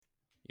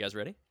You guys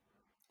ready?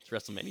 It's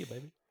WrestleMania,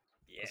 baby.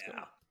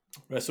 Yeah.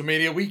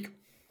 WrestleMania week.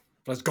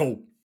 Let's go.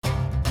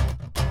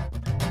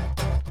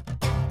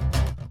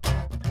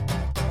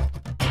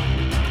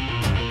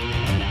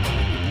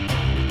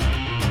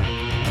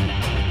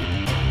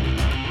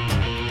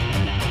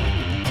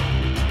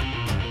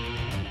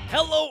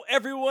 Hello,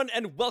 everyone,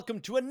 and welcome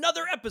to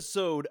another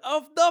episode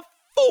of the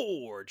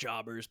Four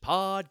Jobbers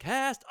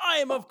Podcast. I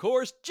am, of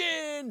course,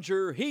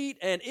 Ginger Heat,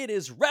 and it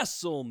is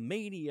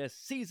WrestleMania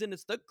season.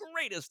 It's the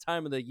greatest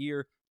time of the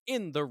year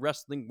in the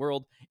wrestling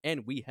world,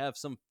 and we have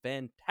some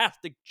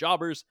fantastic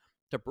jobbers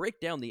to break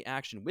down the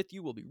action with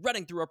you. We'll be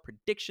running through our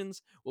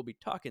predictions. We'll be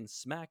talking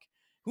smack.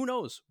 Who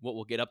knows what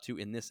we'll get up to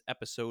in this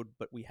episode,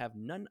 but we have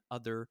none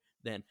other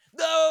than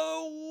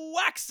the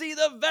Waxy,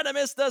 the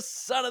Venomous, the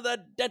son of the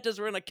dentist.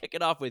 We're going to kick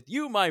it off with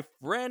you, my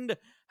friend.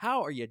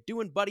 How are you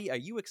doing, buddy? Are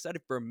you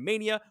excited for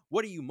Mania?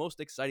 What are you most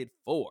excited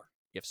for,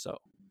 if so?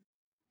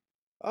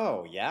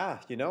 Oh, yeah.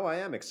 I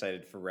am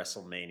excited for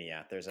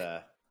WrestleMania. There's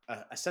a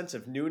sense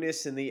of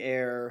newness in the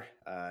air.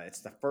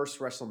 It's the first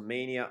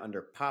WrestleMania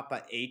under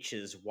Papa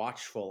H's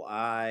watchful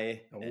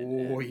eye.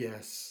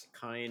 Yes.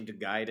 Kind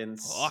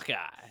guidance.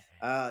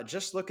 Hawkeye.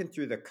 Just looking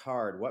through the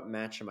card, what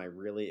match am I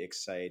really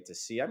excited to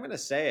see? I'm going to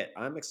say it.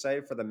 I'm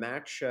excited for the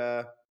match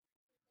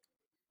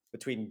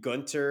between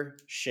Gunther,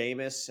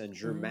 Sheamus, and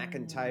Drew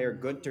McIntyre.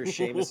 Gunther,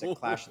 Sheamus at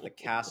Clash at the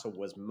Castle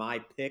was my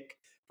pick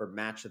for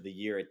match of the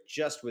year. It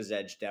just was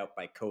edged out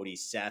by Cody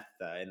Seth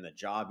in the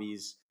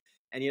jobbies.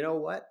 And you know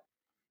what?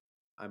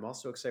 I'm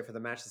also excited for the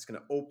match that's going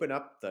to open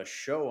up the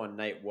show on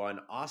night one.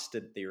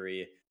 Austin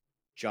Theory,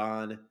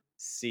 John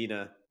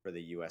Cena for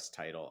the U.S.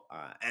 title.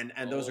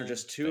 And those are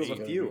just two of a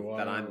few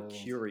that I'm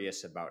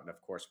curious about. And of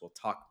course, we'll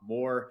talk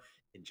more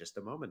in just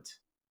a moment.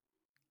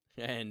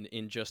 And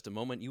in just a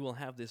moment, you will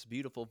have this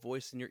beautiful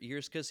voice in your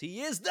ears because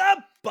he is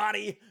the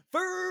body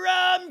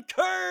from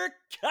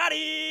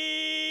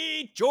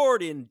Kirkcaldy,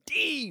 Jordan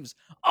Deves,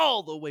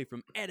 all the way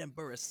from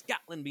Edinburgh,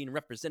 Scotland, being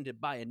represented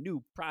by a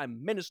new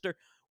prime minister.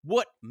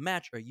 What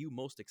match are you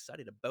most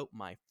excited about,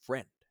 my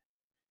friend?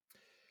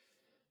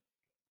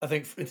 I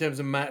think in terms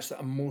of match that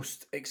I'm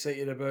most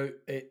excited about,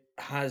 it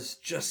has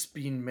just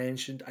been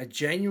mentioned. I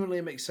genuinely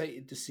am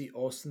excited to see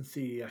Austin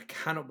Theory. I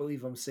cannot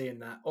believe I'm saying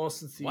that.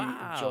 Austin Theory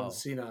and John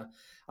Cena.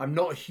 I'm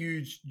not a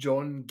huge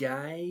John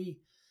guy,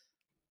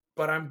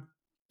 but I'm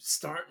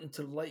starting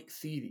to like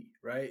Theory,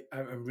 right?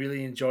 I'm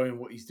really enjoying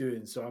what he's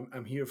doing, so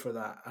I'm here for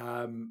that.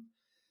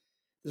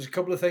 There's a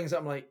couple of things that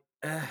I'm like,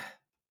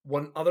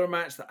 One other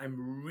match that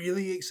I'm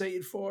really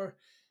excited for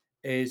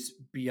is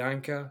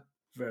Bianca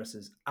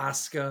versus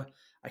Asuka.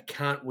 I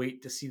can't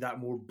wait to see that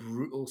more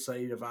brutal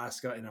side of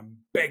Asuka in a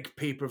big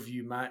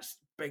pay-per-view match,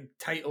 big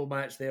title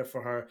match there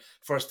for her.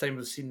 First time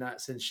we've seen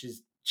that since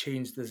she's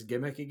changed this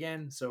gimmick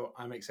again, so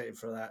I'm excited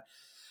for that.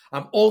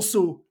 I'm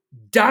also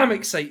damn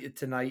excited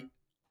tonight.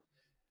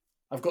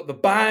 I've got the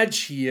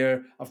badge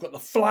here. I've got the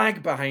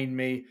flag behind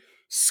me.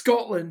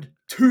 Scotland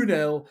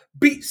 2-0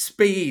 beat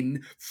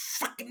Spain.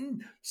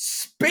 Fucking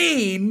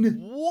Spain.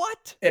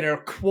 What? In our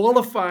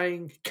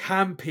qualifying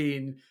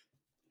campaign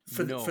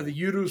for the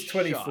Euros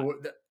 24.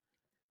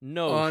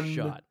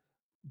 Shot.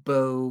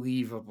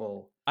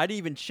 Unbelievable. I didn't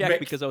even check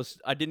because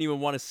I didn't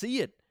even want to see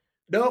it.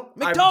 No.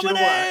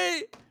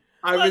 McTominay!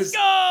 Let's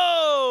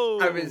go!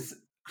 I was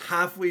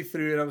halfway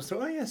through and I was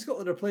like, oh yeah,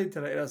 Scotland are playing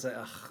tonight. And I was like,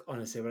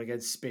 honestly, we're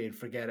against Spain.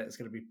 Forget it. It's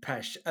going to be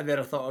pish. And then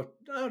I thought,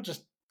 I'll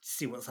just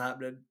see what's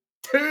happening.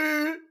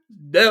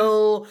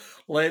 2-0.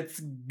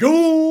 Let's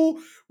go.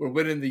 We're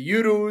winning the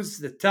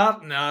Euros. The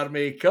Tartan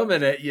Army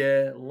coming at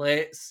you.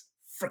 Let's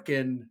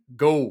freaking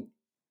go.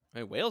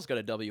 Hey, Wales got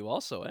a W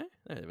also, eh?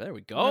 There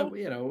we go. Well,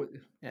 they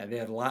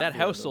had Latvia. That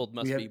household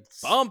must be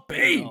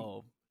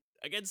bumping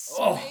against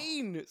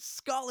Spain.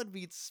 Scotland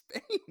beats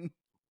Spain.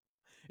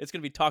 It's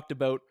going to be talked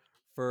about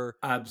for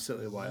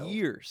absolutely wild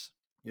years.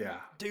 Yeah.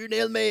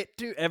 2-0, mate.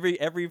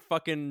 Every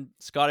fucking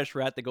Scottish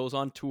rat that goes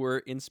on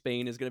tour in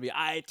Spain is going to be,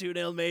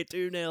 2-0, mate,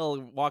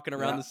 2-0, walking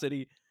around the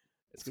city.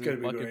 It's going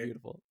to be fucking great.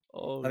 Beautiful.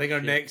 Oh, I think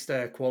our next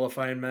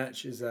qualifying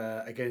match is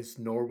against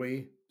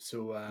Norway.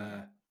 So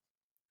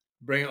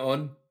bring it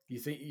on. You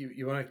think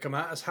you want to come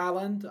at us,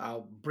 Haaland?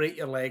 I'll break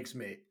your legs,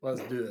 mate.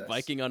 Let's do this.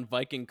 Viking on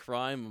Viking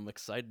crime. I'm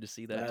excited to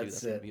see that too.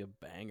 That's going to be a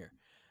banger.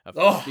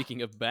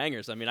 Speaking of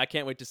bangers, I mean, I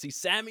can't wait to see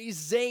Sami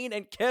Zayn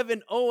and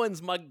Kevin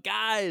Owens, my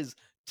guys,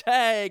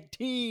 tag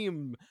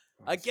team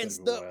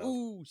against the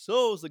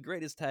Usos, the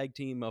greatest tag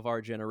team of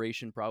our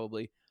generation,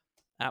 probably.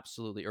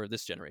 Absolutely. Or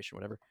this generation,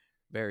 whatever.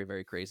 Very,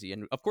 very crazy.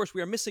 And of course,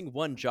 we are missing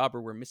one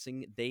jobber. We're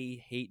missing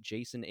They Hate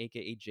Jason,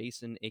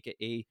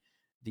 aka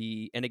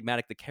the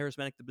enigmatic, the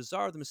charismatic, the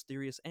bizarre, the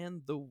mysterious,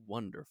 and the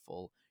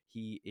wonderful.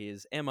 He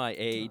is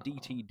MIA,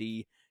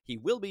 DTD. He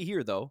will be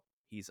here, though.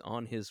 He's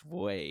on his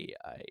way,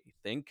 I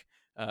think.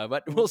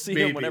 But we'll see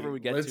him whenever we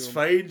get to him. Let's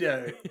find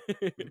out.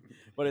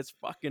 But it's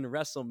fucking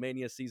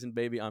WrestleMania season,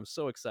 baby. I'm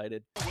so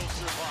excited. Will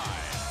survive.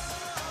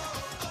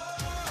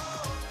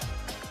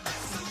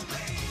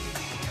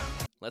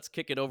 let's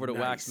kick it over to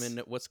Nice.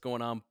 Waxman. What's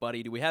going on,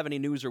 buddy? Do we have any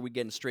news, or are we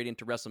getting straight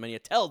into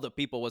WrestleMania? Tell the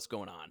people what's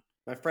going on.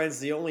 My friends,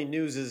 the only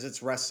news is it's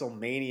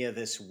WrestleMania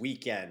this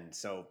weekend,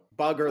 so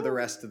bugger the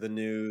rest of the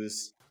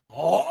news.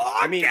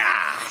 I mean,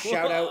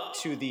 shout out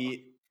to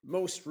the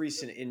most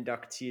recent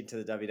inductee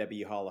into the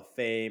WWE Hall of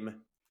Fame,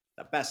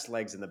 the best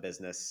legs in the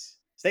business,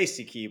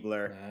 Stacy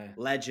Keibler,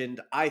 legend.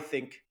 I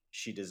think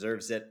she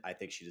deserves it. I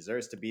think she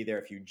deserves to be there.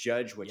 If you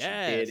judge what she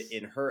did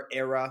in her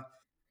era,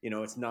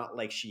 it's not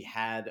like she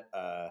had,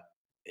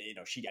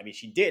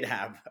 she did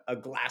have a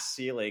glass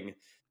ceiling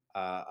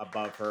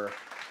above her,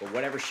 but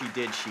whatever she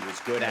did, she was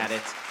good at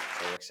it.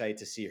 So we're excited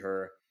to see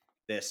her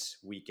this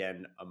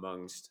weekend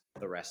amongst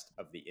the rest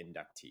of the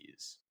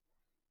inductees.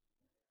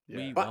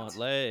 We want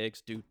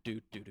legs. Do.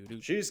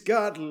 She's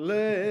got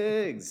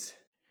legs.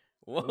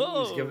 Whoa.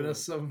 Ooh, he's giving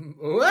us some.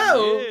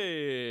 Whoa.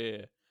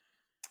 Yeah.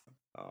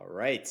 All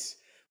right.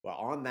 Well,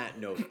 on that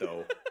note,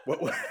 though,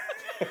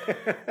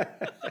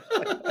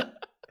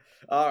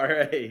 all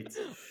right.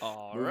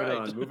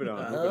 Moving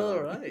on.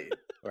 All right.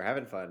 We're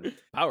having fun.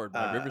 Powered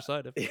by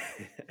Riverside.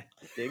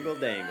 Dingle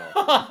dangle.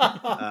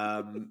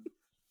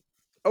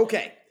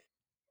 Okay.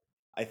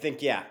 I think,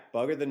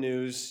 bugger the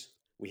news.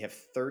 We have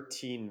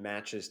 13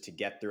 matches to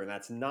get through, and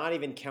that's not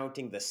even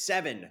counting the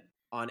 7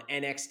 on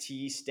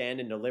NXT Stand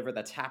and Deliver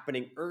that's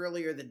happening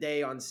earlier the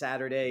day on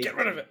Saturday. Get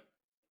rid of it.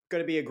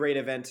 Going to be a great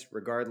event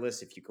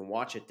regardless. If you can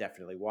watch it,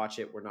 definitely watch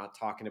it. We're not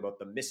talking about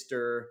the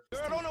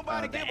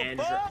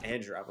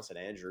Andrew, I almost said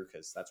Andrew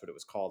because that's what it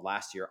was called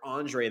last year,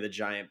 Andre the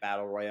Giant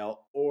Battle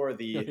Royale or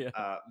the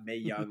Mae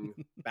Young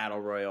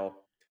Battle Royale.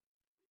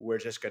 We're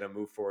just going to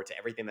move forward to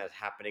everything that's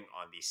happening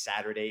on the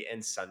Saturday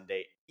and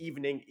Sunday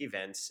evening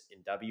events in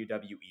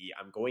WWE.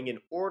 I'm going in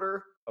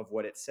order of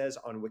what it says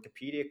on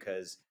Wikipedia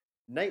because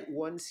night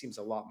 1 seems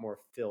a lot more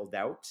filled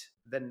out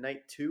than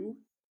night 2.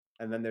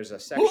 And then there's a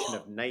section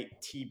of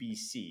night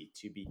TBC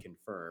to be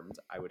confirmed.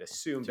 I would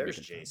assume there's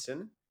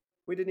Jason.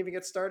 We didn't even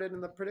get started in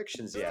the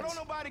predictions yet. Don't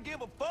nobody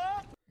give a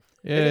fuck.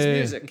 It is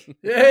music.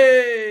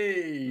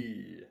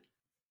 Yay!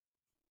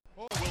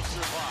 Will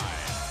survive.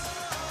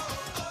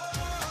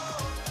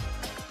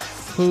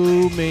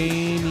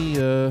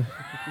 Who-mania.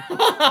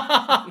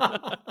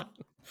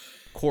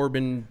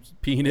 Corbin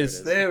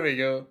penis. There we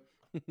go.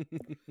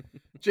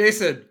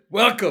 Jason,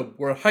 welcome.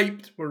 We're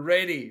hyped. We're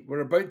ready. We're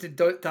about to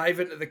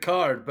dive into the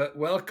card, but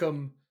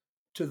welcome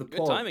to the pod.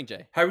 Good timing,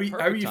 Jay. How are you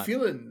Perfect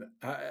feeling?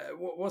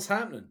 What's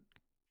happening?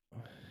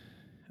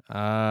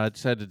 I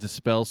just had to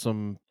dispel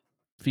some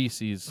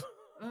feces.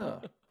 Oh,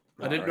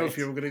 I didn't know if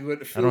you were going to go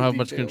into full I don't have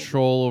much detail.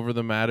 control over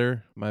the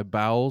matter. My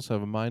bowels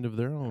have a mind of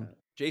their own.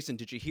 Jason,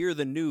 did you hear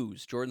the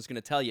news? Jordan's going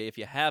to tell you. If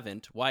you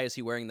haven't, why is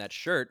he wearing that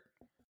shirt?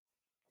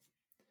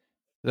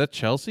 Is that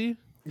Chelsea?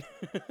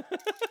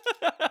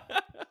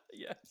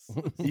 Yes.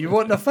 You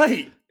want to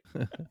fight?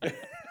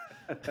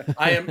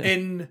 I am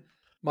in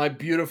my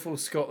beautiful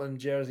Scotland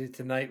jersey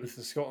tonight with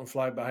the Scotland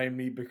flag behind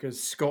me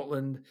because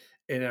Scotland,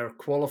 in our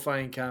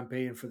qualifying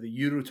campaign for the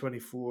Euro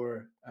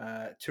 24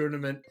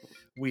 tournament,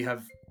 we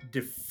have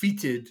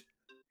defeated.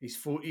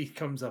 He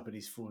comes up and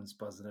his phone's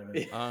buzzing out.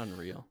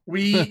 Unreal.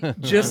 We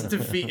just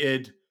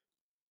defeated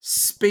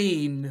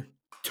Spain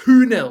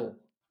 2-0.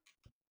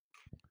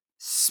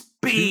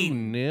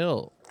 Spain.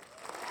 2-0.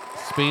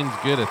 Spain's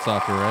good at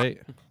soccer,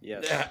 right?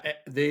 Yes.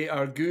 They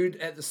are good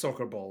at the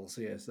soccer balls.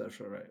 Yes, that's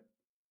right.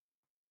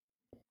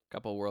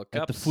 Couple World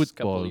At the Cups, couple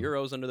football.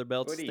 Euros under their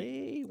belts. Footy.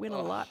 They win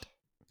a lot.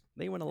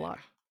 They win a lot.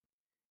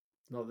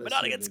 Not this But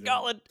not year, against they don't.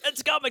 Scotland. And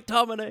Scott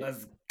McTominay.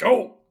 Let's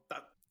go.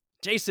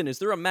 Jason, is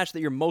there a match that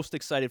you're most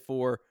excited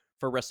for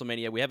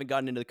WrestleMania? We haven't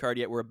gotten into the card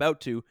yet. We're about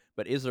to,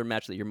 but is there a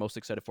match that you're most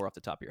excited for off the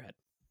top of your head?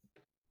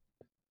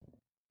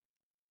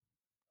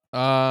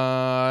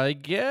 I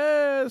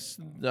guess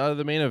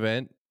the main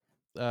event,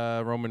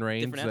 Roman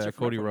Reigns, Different answer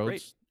from Cody everyone.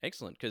 Rhodes. Great.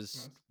 Excellent,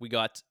 because we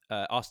got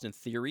Austin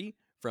Theory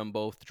from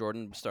both.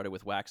 Jordan started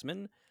with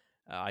Waxman.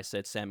 I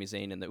said Sami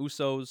Zayn and the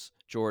Usos.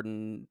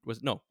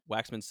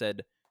 Waxman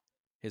said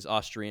his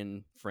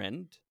Austrian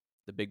friend,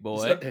 the big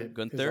boy,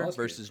 Gunther,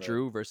 versus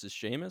Drew versus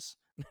Sheamus.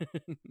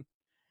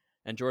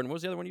 And Jordan, what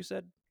was the other one you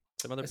said?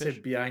 Some other I pitch?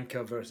 said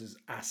Bianca versus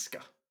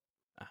Asuka.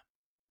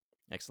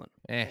 Excellent.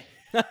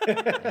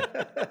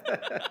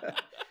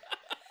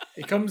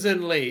 He comes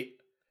in late.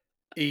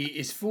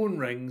 His phone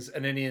rings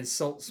and then he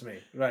insults me.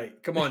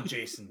 Right, come on,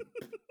 Jason.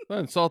 I'm not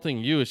insulting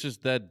you. It's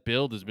just that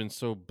build has been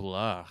so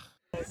blah.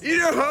 You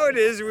know how it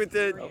is with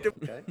the...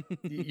 Okay.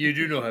 You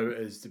do know how it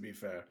is, to be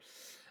fair.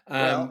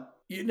 Well-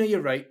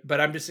 You're right, but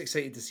I'm just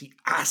excited to see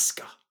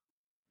Asuka.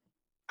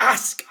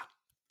 Asuka.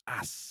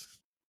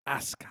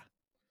 Asuka.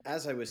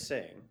 As I was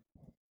saying,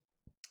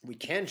 we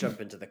can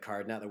jump into the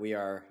card now that we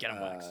are Get 'em,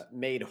 Wax.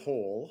 made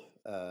whole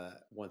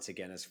once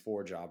again as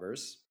 4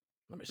 jobbers.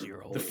 Let me see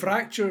your whole. The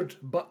fractured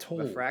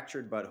butthole. The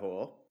fractured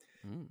butthole.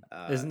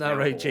 Isn't that now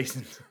right, whole.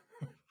 Jason?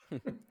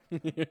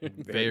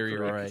 Very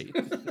correct.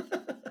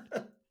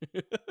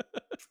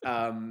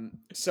 right.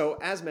 So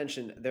as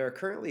mentioned, there are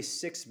currently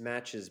 6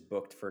 matches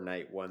booked for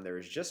night 1. There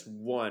is just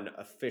one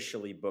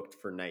officially booked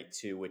for night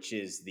 2, which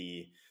is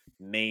the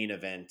main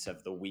event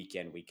of the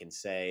weekend, we can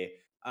say.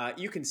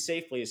 You can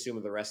safely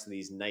assume the rest of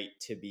these night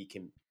to be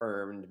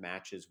confirmed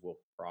matches will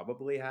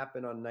probably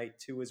happen on night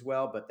 2 as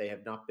well, but they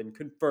have not been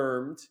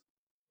confirmed.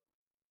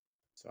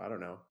 So I don't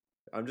know.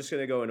 I'm just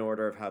going to go in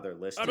order of how they're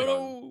listed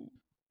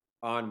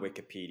on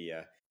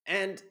Wikipedia.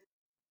 And,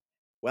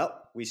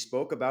 well, we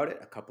spoke about it.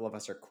 A couple of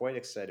us are quite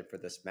excited for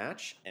this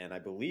match, and I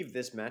believe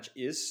this match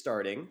is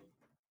starting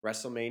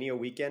WrestleMania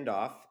weekend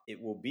off.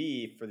 It will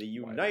be for the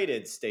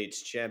United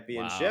States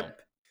Championship. Wow.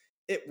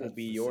 It will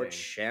be your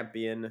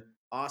champion,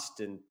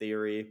 Austin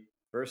Theory,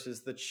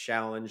 versus the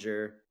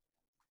challenger,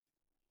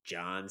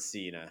 John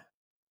Cena.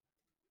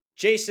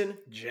 Jason,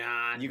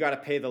 you got to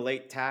pay the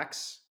late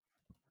tax.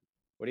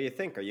 What do you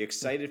think? Are you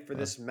excited for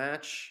this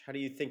match? How do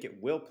you think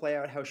it will play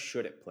out? How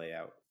should it play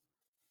out?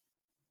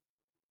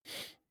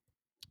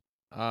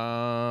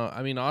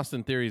 I mean,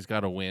 Austin Theory's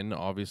got to win.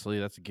 Obviously,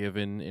 that's a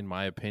given, in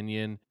my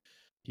opinion.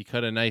 He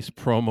cut a nice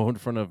promo in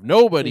front of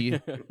nobody.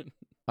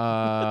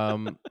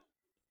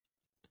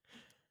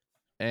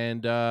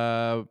 And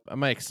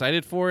am I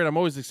excited for it? I'm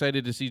always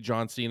excited to see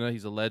John Cena.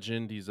 He's a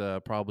legend. He's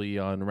probably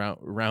on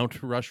Mount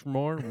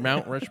Rushmore.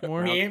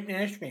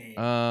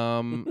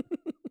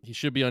 He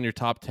should be on your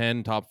top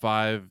 10, top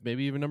 5,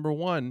 maybe even number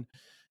 1.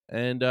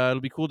 And it'll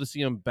be cool to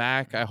see him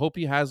back. I hope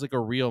he has like a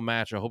real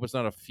match. I hope it's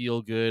not a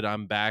feel good,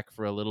 I'm back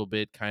for a little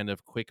bit kind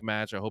of quick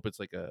match. I hope it's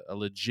like a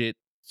legit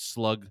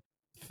slug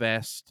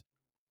fest.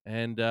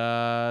 And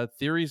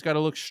Theory's got to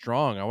look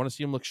strong. I want to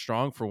see him look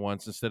strong for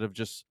once instead of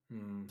just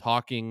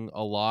talking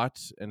a lot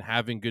and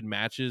having good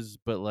matches,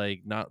 but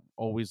like not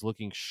always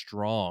looking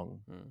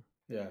strong.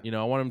 Yeah. You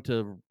know, I want him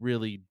to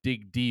really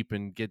dig deep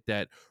and get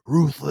that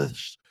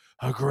ruthless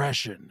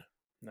aggression.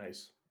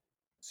 Nice.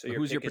 So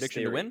who's your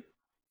prediction to win?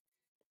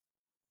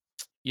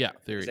 Yeah,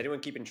 Theory. Is anyone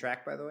keeping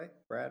track, by the way?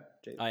 Brad?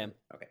 Jason? I am.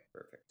 Okay,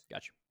 perfect.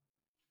 Gotcha.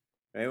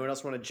 Anyone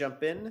else want to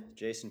jump in?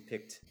 Jason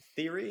picked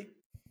Theory.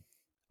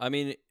 I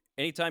mean,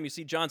 anytime you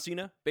see John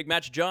Cena, big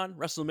match, John,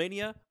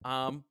 WrestleMania,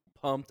 I'm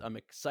pumped. I'm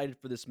excited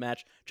for this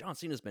match. John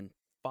Cena's been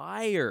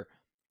fire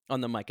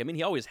on the mic. I mean,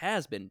 he always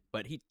has been,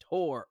 but he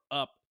tore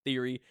up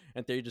Theory,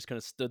 and Theory just kind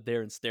of stood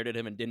there and stared at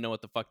him and didn't know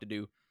what the fuck to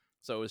do.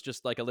 So it was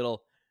just like a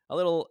little,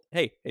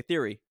 hey,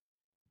 Theory,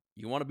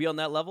 you want to be on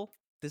that level?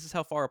 This is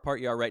how far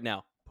apart you are right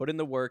now. Put in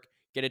the work,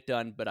 get it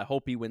done, but I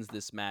hope he wins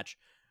this match.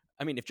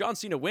 I mean, if John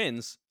Cena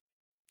wins,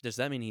 does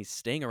that mean he's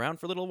staying around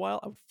for a little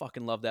while? I would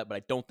fucking love that, but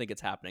I don't think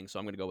it's happening, so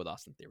I'm going to go with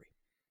Austin Theory.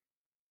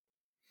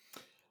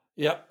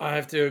 Yeah, I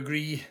have to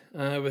agree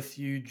with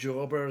you,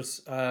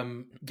 jobbers.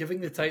 Giving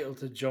the title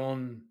to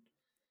John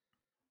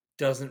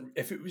doesn't...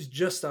 If it was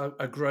just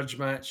a grudge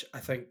match, I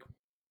think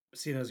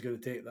Cena's going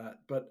to take that.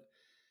 But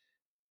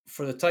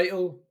for the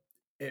title,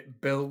 it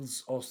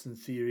builds Austin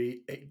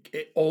Theory.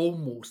 It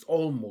almost,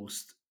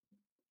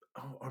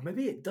 or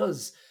maybe it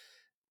does,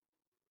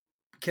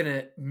 kind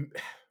of...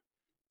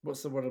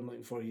 What's the word I'm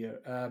looking for here?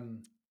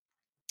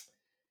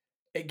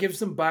 It gives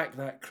them back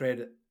that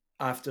credit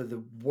after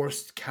the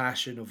worst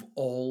cash-in of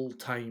all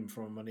time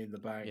from Money in the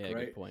Bank, Yeah,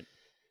 right? good point.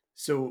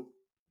 So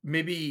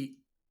maybe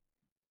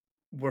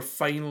we're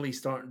finally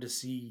starting to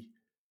see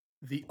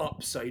the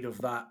upside of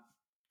that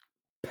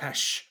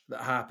pish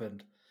that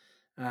happened.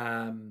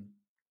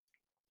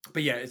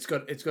 But yeah, it's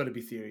got to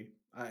be Theory.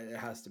 It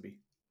has to be.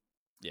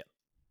 Yeah,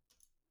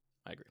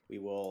 I agree. We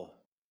will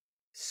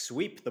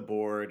sweep the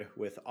board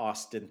with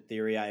Austin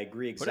Theory. I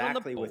agree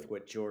exactly with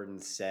what Jordan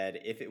said.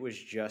 If it was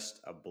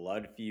just a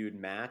blood feud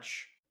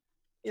match,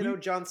 you know,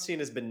 John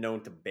Cena's been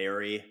known to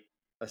bury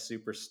a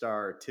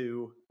superstar or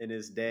two in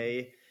his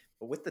day.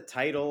 But with the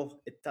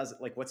title, it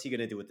doesn't, like, what's he going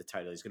to do with the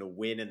title? He's going to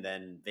win and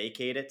then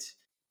vacate it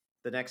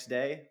the next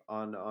day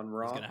on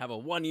Raw. He's going to have a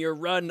 1-year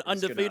run,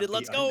 undefeated.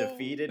 Let's go.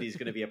 Undefeated. He's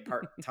going to be a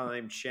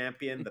part-time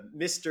champion. The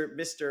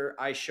Mr.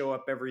 I show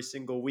up every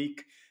single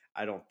week.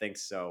 I don't think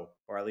so,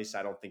 or at least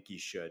I don't think he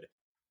should.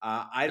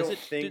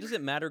 Does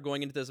it matter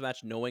going into this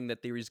match knowing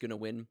that Theory's going to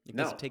win? It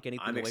doesn't take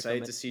anything away from it. I'm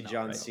excited to see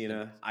John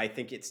Cena. I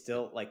think it's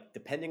still, like,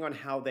 depending on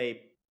how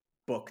they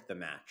book the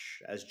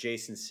match. As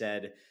Jason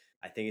said,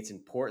 I think it's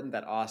important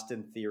that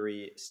Austin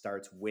Theory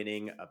starts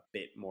winning a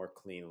bit more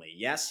cleanly.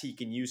 Yes, he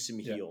can use some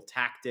heel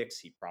tactics.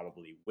 He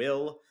probably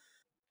will,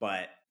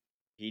 but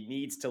he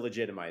needs to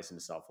legitimize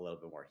himself a little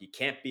bit more. He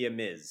can't be a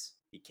Miz.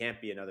 He can't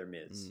be another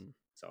Miz.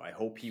 So I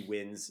hope he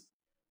wins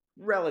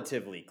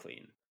relatively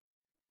clean.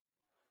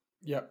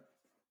 Yeah,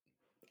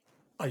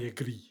 I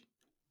agree.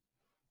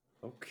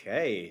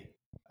 Okay.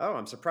 Oh,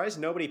 I'm surprised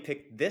nobody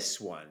picked this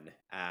one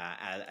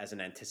as an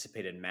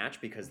anticipated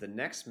match, because the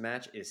next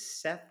match is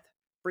Seth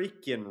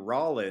freaking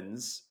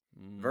Rollins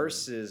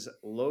versus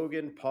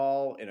Logan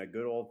Paul in a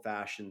good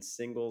old-fashioned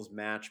singles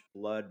match,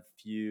 blood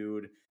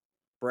feud.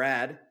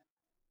 Brad,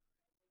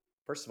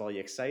 first of all, you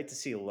excited to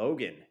see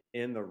Logan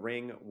in the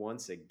ring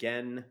once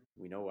again?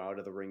 We know out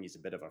of the ring he's a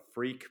bit of a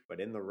freak, but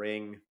in the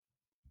ring,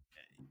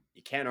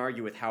 you can't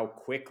argue with how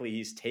quickly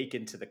he's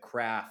taken to the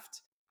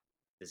craft.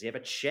 Does he have a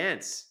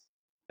chance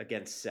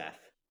against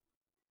Seth?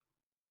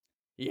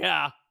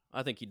 Yeah,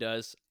 I think he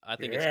does. I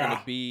think it's going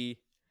to be...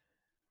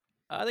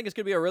 I think it's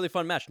going to be a really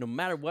fun match. No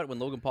matter what, when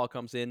Logan Paul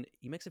comes in,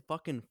 he makes it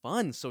fucking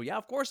fun. So, yeah,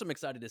 of course I'm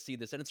excited to see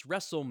this. And it's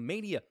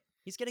WrestleMania.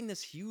 He's getting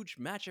this huge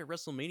match at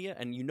WrestleMania,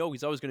 and you know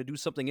he's always going to do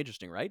something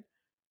interesting, right?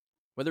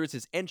 Whether it's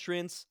his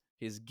entrance,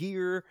 his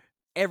gear,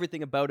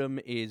 everything about him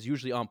is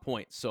usually on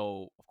point.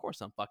 So, of course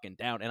I'm fucking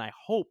down, and I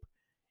hope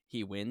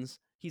he wins.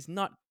 He's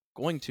not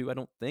going to, I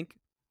don't think,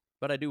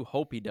 but I do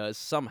hope he does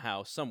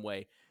somehow, some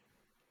way.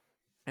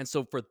 And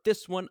so for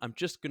this one, I'm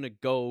just going to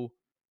go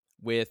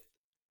with,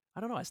 I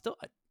don't know,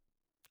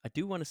 I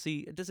do want to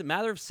see. Does it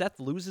matter if Seth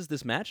loses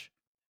this match?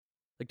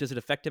 Like, does it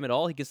affect him at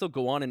all? He can still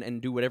go on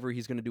and do whatever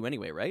he's going to do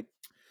anyway, right?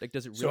 Like,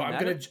 does it really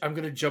matter? I'm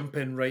gonna jump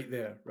in right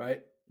there,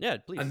 right? Yeah,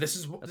 please. And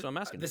that's what I'm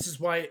asking. This is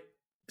why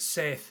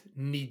Seth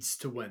needs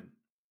to win.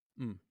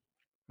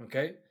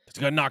 Okay,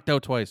 He's got knocked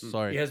out twice.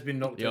 Sorry, he has been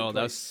knocked out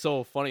twice. That's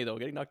so funny though.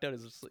 Getting knocked out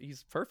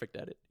he's perfect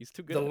at it. He's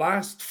too good. The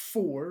last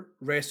 4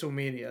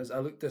 WrestleManias, I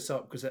looked this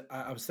up because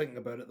I was thinking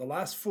about it. The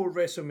last 4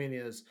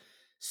 WrestleManias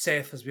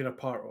Seth has been a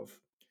part of.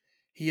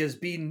 He has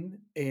been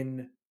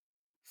in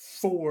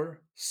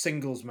 4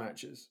 singles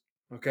matches.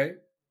 Okay.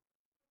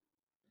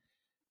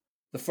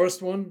 The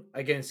first one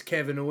against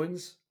Kevin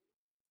Owens.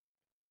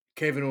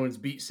 Kevin Owens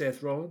beat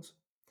Seth Rollins.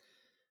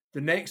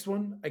 The next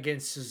one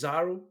against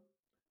Cesaro.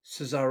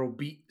 Cesaro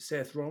beat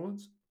Seth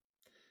Rollins.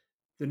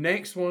 The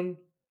next one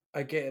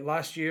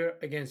last year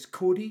against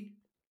Cody.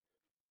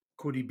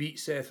 Cody beat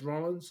Seth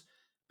Rollins.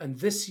 And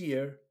this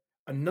year,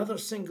 another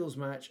singles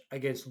match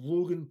against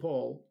Logan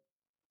Paul.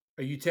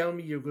 Are you telling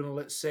me you're going to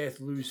let Seth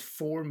lose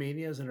 4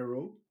 Manias in a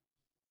row?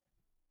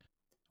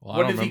 well, I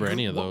don't remember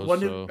any of those.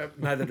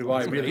 Neither do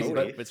I, really. crazy.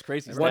 But it's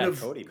crazy. One of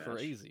Cody match.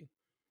 crazy.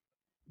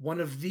 One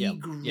of the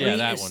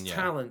greatest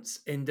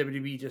talents in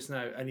WWE just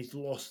now, and he's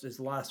lost his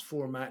last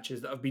 4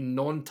 matches that have been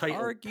non-title.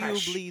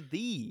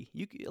 Arguably,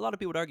 a lot of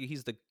people would argue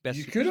he's the best.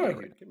 You could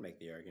argue. You could make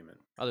the argument.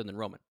 Other than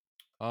Roman.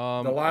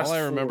 All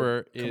I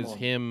remember is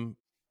him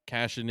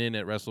cashing in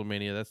at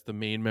WrestleMania. That's the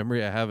main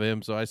memory I have of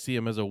him. So I see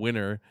him as a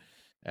winner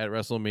at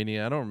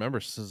WrestleMania. I don't remember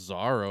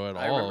Cesaro at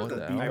all.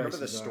 I remember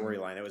the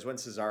storyline. It was when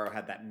Cesaro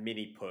had that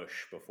mini push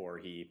before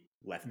he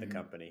left the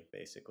company,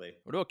 basically.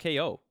 What about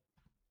KO?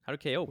 How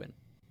did KO win?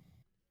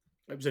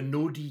 It was a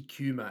no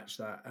DQ match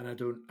and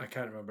I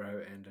can't remember how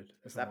it ended.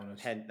 If I'm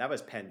honest, that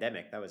was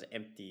pandemic. That was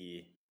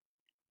empty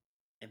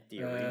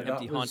arena.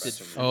 Empty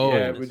haunted. Oh,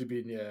 yeah, it would have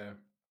been, yeah.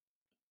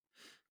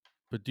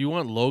 But do you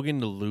want Logan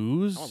to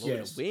lose? I want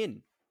Logan to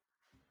win.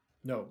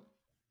 No.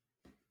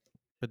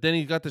 But then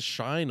he got the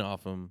shine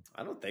off him.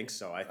 I don't think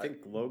so. I think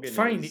Logan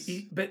fine,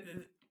 is... but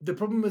the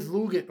problem with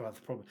Logan,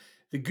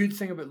 the good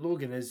thing about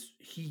Logan is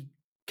he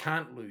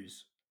can't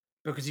lose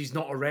because he's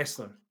not a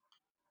wrestler.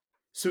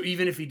 So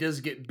even if he does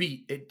get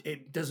beat,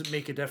 it doesn't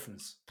make a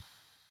difference.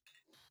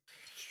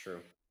 It's true.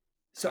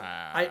 So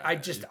I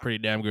just he's a pretty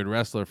damn good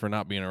wrestler for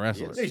not being a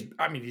wrestler.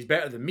 He's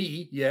better than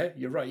me. Yeah,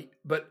 you're right.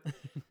 But I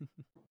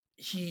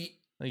think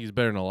he's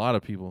better than a lot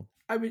of people.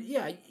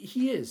 Yeah,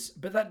 he is.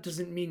 But that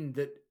doesn't mean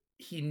that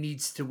he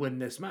needs to win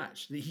this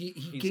match.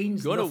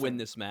 He's going to win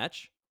this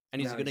match, and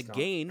he's going to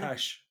gain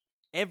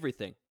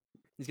everything.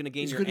 He's going to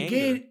gain your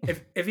anger.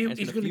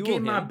 He's going to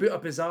gain my boot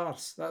up his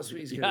arse. That's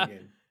what he's going to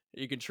gain.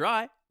 You can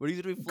try, but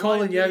he's going to be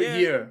calling you out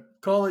here.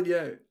 Calling you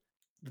out.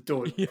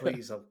 Don't,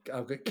 please.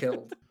 I'll get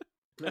killed.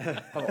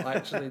 I'll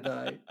actually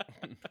die.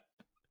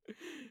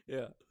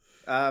 Yeah.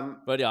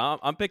 But yeah,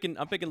 I'm picking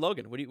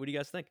Logan. What do you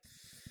guys think?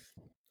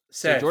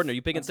 Seth. So Jordan, are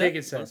you picking Seth?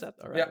 Taking Seth.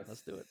 All right,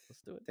 let's do it.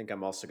 I think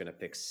I'm also going to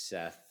pick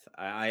Seth.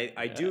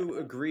 I do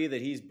agree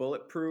that he's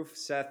bulletproof.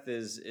 Seth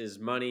is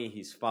money.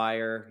 He's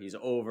fire. He's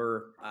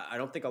over. I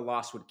don't think a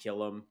loss would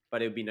kill him,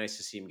 but it would be nice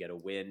to see him get a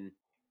win.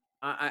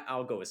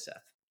 I'll go with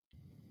Seth.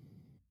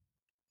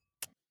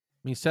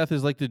 I mean, Seth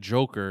is like the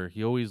Joker.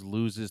 He always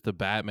loses to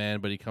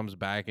Batman, but he comes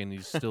back and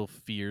he's still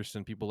fierce,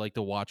 and people like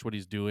to watch what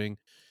he's doing.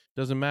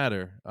 Doesn't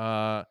matter.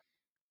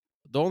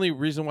 The only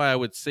reason why I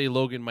would say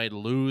Logan might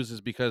lose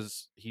is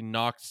because he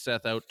knocked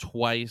Seth out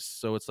twice.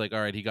 So it's like, all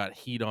right, he got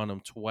heat on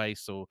him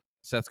twice, so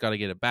Seth's got to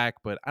get it back.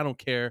 But I don't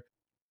care.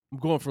 I'm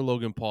going for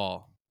Logan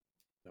Paul.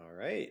 All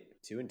right,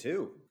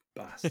 2-2.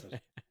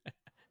 Bastard.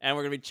 And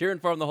we're going to be cheering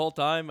for him the whole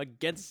time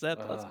against Seth.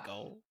 Let's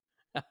go.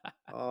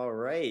 All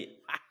right.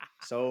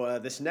 So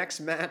this next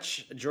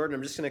match, Jordan,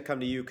 I'm just going to come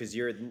to you because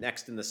you're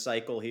next in the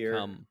cycle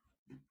here.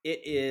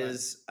 It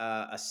is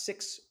a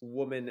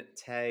 6-woman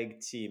tag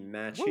team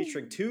match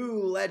featuring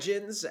 2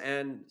 legends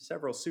and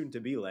several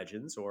soon-to-be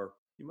legends, or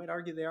you might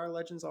argue they are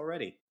legends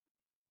already.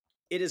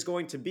 It is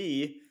going to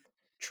be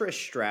Trish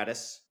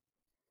Stratus,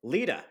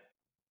 Lita,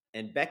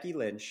 and Becky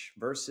Lynch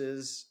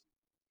versus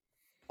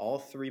all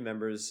 3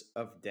 members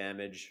of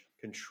Damage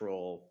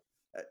Control.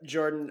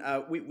 Jordan,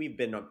 we've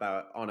been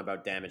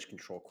about Damage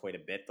Control quite a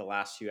bit the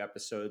last few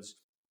episodes.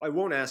 I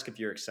won't ask if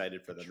you're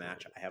excited for the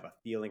match. I have a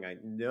feeling I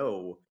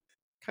know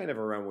kind of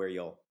around where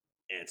you'll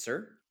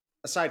answer.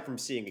 Aside from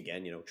seeing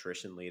again,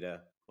 Trish and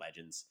Lita,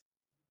 legends.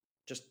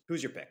 Just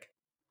who's your pick?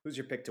 Who's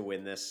your pick to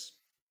win this?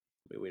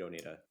 We don't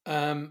need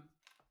a...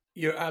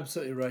 You're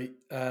absolutely right.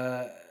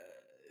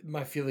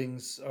 My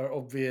feelings are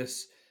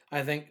obvious.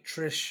 I think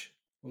Trish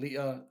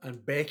Lita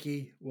and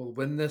Becky will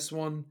win this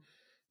one.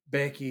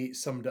 Becky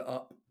summed it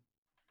up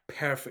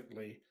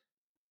perfectly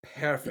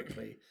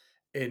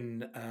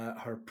in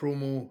her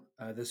promo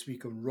this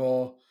week on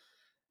Raw.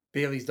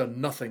 Bayley's done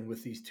nothing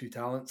with these two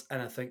talents,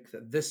 and I think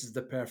that this is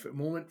the perfect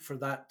moment for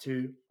that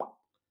to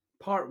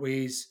part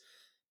ways.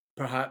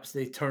 Perhaps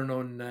they turn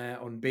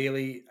on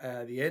Bayley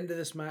at the end of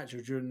this match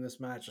or during this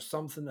match or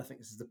something. I think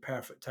this is the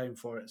perfect time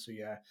for it. So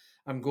yeah,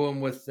 I'm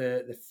going with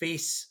the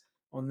face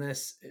on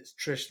this. It's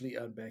Trish,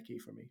 Lita, and Becky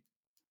for me.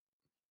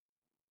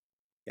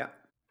 Yeah,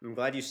 I'm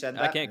glad you said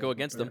I that. can't go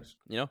against them.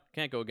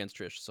 Can't go against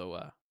Trish. So,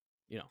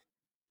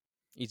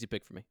 easy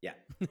pick for me. Yeah,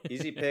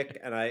 easy pick.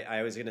 And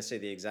I was going to say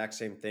the exact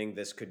same thing.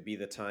 This could be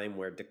the time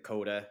where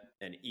Dakota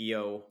and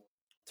Io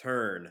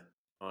turn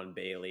on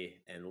Bayley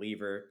and leave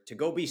her to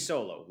go be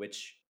solo,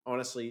 which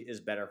honestly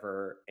is better for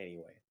her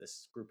anyway.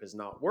 This group has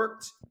not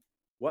worked.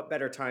 What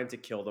better time to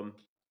kill them,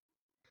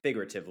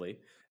 figuratively,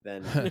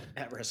 than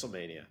at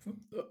WrestleMania?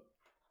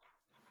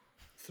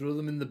 Throw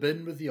them in the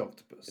bin with the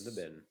octopus. In the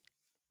bin.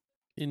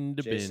 In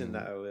the Jason,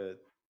 bin. that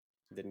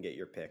didn't get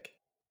your pick.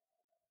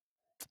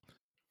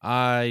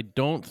 I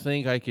don't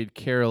think I could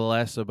care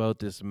less about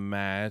this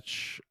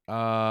match.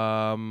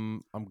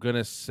 I'm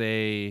gonna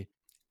say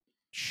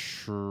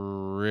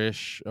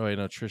Trish. Oh wait,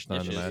 no, Trish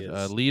not in the Trish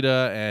match. is.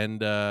 Lita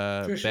and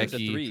Trish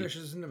Becky. Trish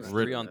is in the match.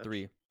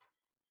 3-on-3.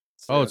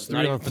 Oh, it's Not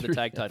 3 even on for the 3.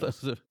 tag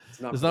titles. It's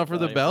not for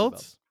the Not even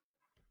belts.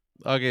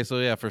 Okay, so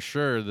yeah, for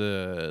sure,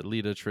 the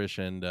Lita, Trish,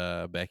 and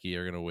Becky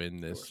are gonna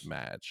win this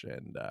match,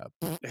 and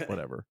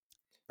whatever.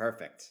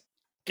 Perfect.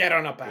 Get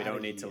on up. We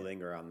don't need to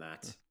linger on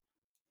that.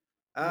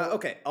 Nope.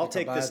 Okay, I'll Like a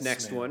take this bad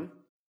next smell. one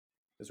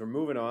because we're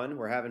moving on.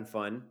 We're having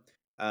fun.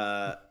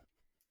 Up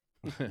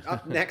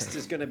next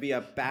is going to be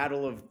a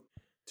battle of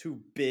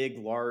two big,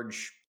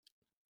 large,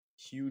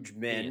 huge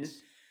men.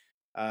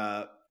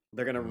 Yes.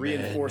 They're going to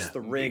reinforce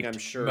the ring, I'm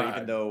sure,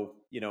 even though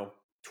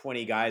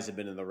 20 guys have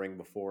been in the ring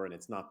before and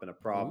it's not been a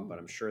problem, but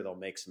I'm sure they'll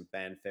make some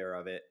fanfare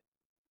of it.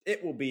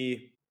 It will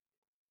be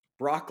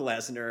Brock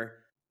Lesnar.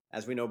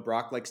 As we know,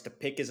 Brock likes to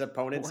pick his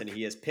opponents, and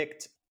he has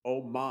picked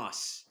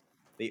Omos.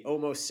 The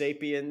Homo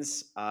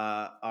sapiens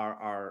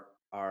are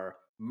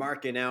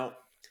marking out,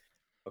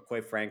 but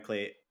quite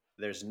frankly,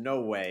 there's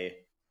no way,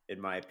 in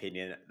my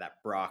opinion,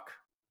 that Brock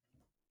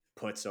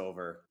puts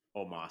over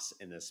Omos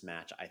in this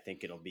match. I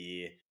think it'll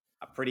be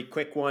a pretty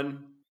quick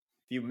one,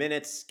 few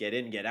minutes, get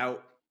in, get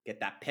out, get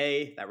that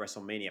pay, that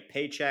WrestleMania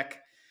paycheck,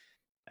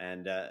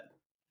 and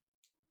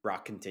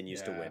Brock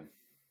continues to win.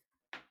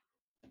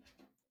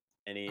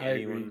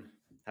 Anyone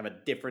have a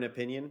different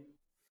opinion?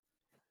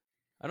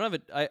 I don't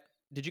have it.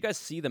 Did you guys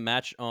see the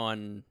match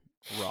on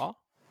Raw?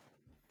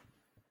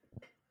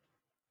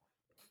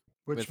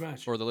 Which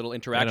match? Or the little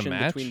interaction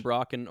match? between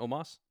Brock and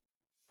Omos?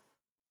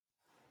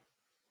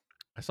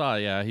 I saw,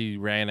 yeah, he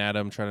ran at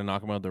him, trying to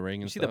knock him out of the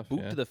ring You and see stuff. the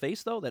boot to the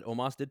face, though, that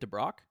Omos did to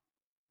Brock?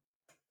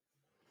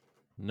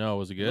 No,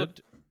 was it good?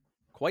 Looked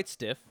quite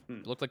stiff.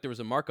 It looked like there was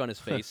a mark on his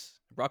face.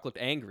 Brock looked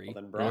angry. Well,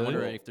 then I'm Brock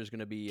wondering will if there's going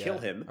to be kill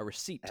him a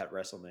receipt. at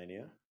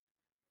WrestleMania.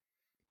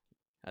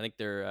 I think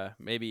they're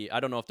maybe, I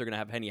don't know if they're going to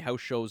have any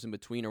house shows in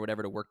between or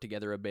whatever to work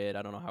together a bit.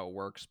 I don't know how it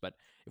works, but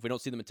if we don't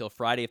see them until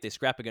Friday, if they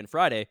scrap again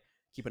Friday,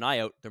 keep an eye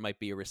out. There might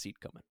be a receipt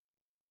coming.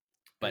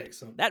 But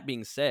Excellent. that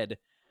being said,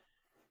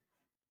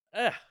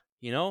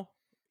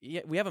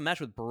 we have a match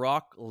with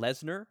Brock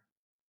Lesnar,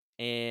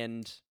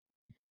 and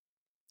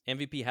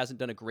MVP hasn't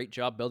done a great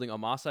job building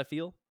Omos, I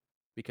feel,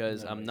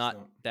 because I'm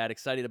not that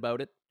excited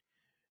about it,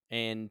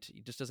 and he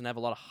just doesn't have a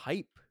lot of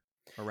hype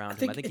around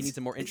him. I think he needs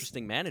a more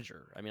interesting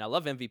manager. I mean, I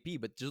love MVP,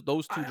 but just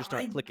those two just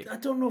aren't clicking. I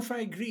don't know if I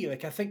agree.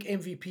 Like, I think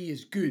MVP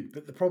is good,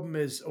 but the problem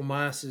is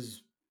Omos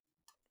is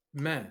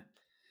meh.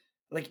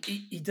 Like,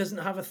 he doesn't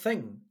have a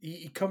thing.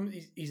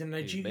 He's a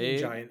Nigerian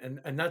giant,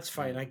 and that's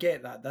fine. I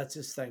get that. That's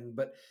his thing.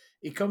 But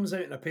he comes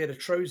out in a pair of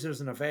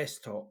trousers and a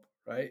vest top,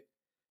 right?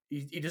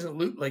 He doesn't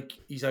look like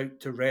he's out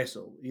to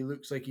wrestle. He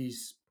looks like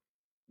he's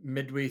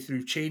midway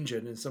through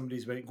changing and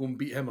somebody's went, go and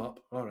beat him up.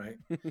 All right.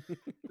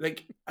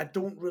 Like, I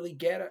don't really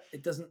get it.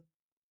 It doesn't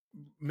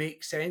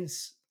make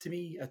sense to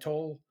me at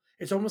all.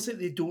 It's almost like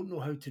they don't know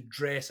how to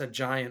dress a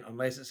giant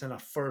unless it's in a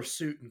fur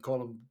suit and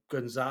call him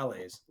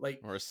Gonzalez.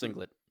 Like, or a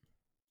singlet.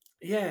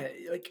 Yeah,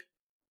 like,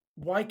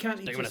 why can't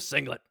he Stick him in a just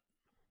singlet.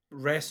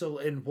 wrestle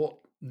in what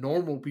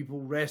normal people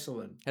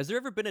wrestle in? Has there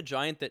ever been a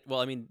giant that, well,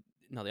 I mean,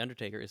 no, The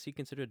Undertaker, is he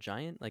considered a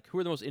giant? Like, who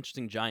are the most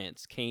interesting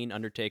giants? Kane,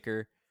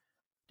 Undertaker.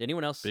 Did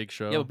anyone else? Big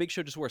Show. Yeah, but Big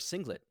Show just wore a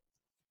singlet.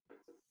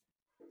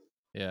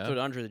 Yeah. So did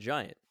Andre the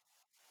Giant.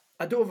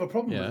 I don't have a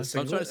problem with the I'm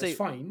singlet. trying to say, it's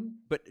fine.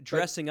 But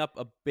dressing up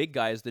a big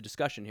guy is the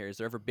discussion here. Has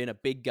there ever been a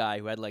big guy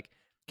who had, like,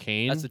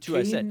 Kane? That's the two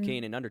I said,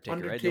 Kane and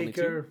Undertaker, right? The only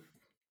two?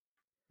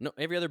 No,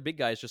 every other big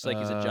guy is just like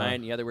he's a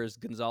giant. He either wears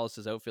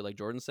Gonzalez's outfit, like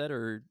Jordan said,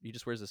 or he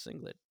just wears a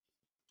singlet.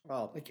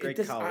 Well, Like, Great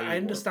Khali I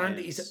understand that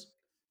wore he's pants.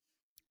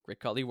 Great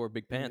Khali wore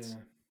big pants.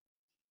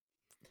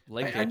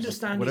 I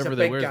understand Whatever he's a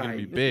they big wear is guy, going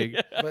to be big.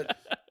 but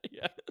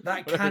yeah,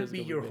 that whatever can't is be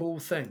gonna your big. whole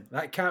thing.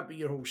 That can't be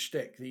your whole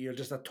shtick, that you're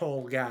just a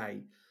tall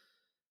guy.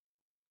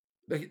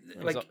 Like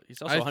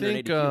He's also I 180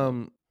 think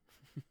kilo.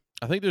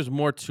 I think there's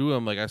more to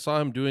him. Like I saw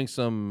him doing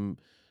some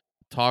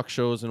talk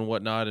shows and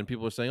whatnot, and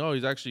people are saying, "Oh,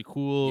 he's actually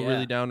cool,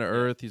 really down to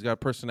earth. He's got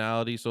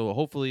personality." So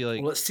hopefully, like,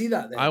 Well, let's see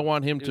that then. I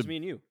want him It was to. me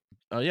and you.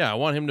 I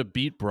want him to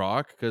beat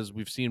Brock because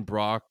we've seen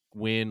Brock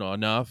win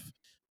enough.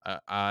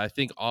 I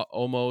think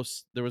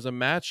almost there was a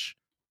match.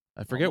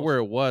 I forget where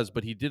it was,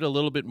 but he did a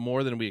little bit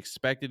more than we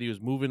expected. He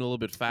was moving a little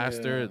bit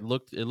faster. Yeah.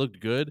 It looked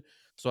good.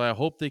 So I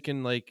hope they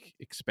can like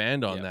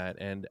expand on Yeah.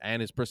 that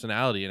and his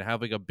personality and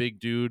have like a big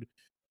dude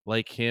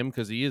like him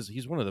because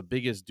he's one of the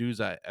biggest dudes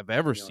I've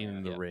ever seen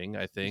in the ring.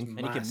 I think, And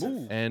he can Massive.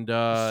 move. and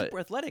He's super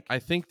athletic. I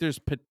think there's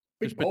Big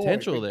boy,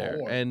 potential big there,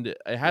 boy. and it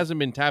hasn't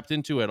been tapped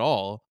into at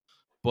all.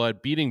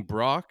 But beating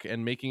Brock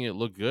and making it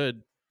look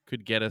good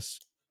could get us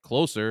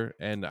closer.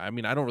 And I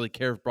mean, I don't really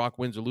care if Brock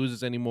wins or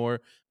loses anymore.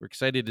 We're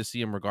excited to see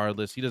him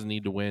regardless. He doesn't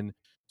need to win.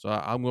 So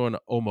I'm going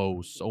to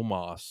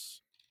Omos.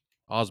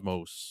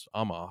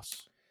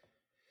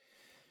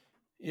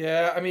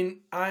 Yeah, I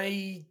mean,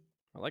 I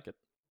like it.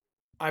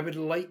 I would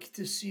like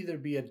to see there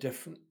be a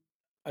different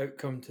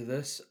outcome to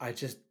this. I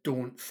just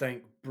don't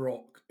think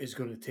Brock is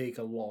going to take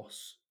a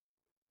loss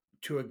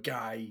to a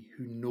guy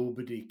who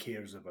nobody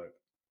cares about.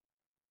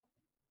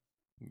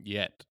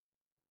 Yet.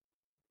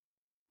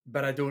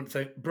 But I don't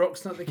think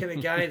Brock's not the kind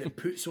of guy that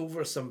puts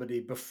over somebody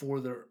before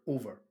they're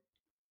over.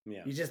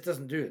 Yeah. He just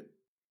doesn't do it.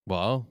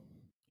 Well,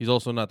 he's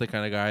also not the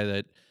kind of guy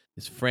that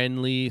is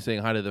friendly,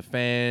 saying hi to the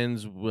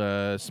fans,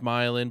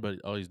 smiling, but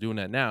he's doing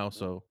that now.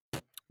 So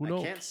who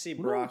knows? I can't see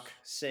Brock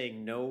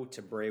saying no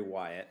to Bray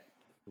Wyatt,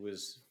 who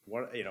is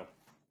what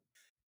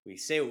we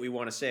say what we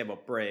want to say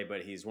about Bray,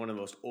 but he's one of the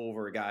most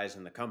over guys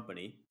in the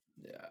company.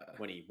 Yeah.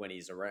 When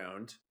he's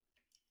around,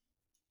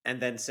 and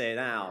then say,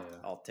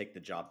 I'll take the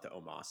job to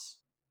Omos.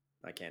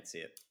 I can't see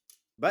it.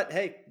 But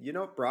hey,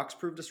 Brock's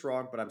proved us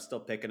wrong, but I'm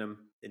still picking him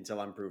until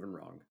I'm proven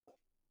wrong.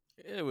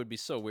 It would be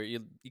so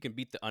weird. You can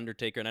beat The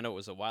Undertaker, and I know it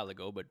was a while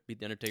ago, but beat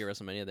The Undertaker at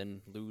WrestleMania,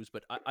 then lose.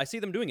 But I see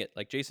them doing it.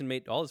 Like Jason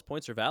made all his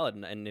points are valid,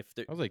 and if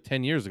they're That was like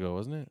 10 years ago,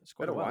 wasn't it? it's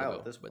quite Been a while ago,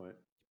 at this but point.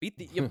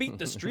 you beat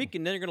the streak,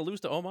 and then you're gonna lose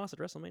to Omos at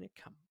WrestleMania.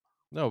 Come on.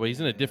 No, but he's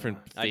in a different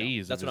I know.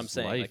 phase That's of what I'm his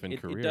saying. life Like,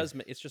 and career. it does.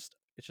 It's just.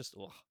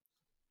 Ugh.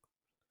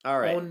 All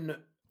right.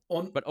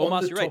 On But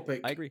Omos, the you're topic,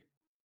 right. I agree.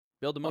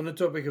 Build him up. on the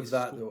topic of He's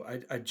that, cool.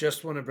 though, I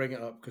just want to bring it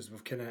up because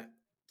we've kind of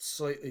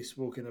slightly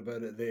spoken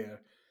about it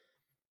there.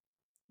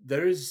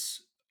 There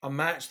is a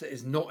match that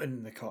is not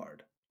in the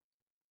card,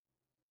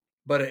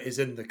 but it is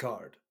in the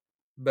card,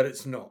 but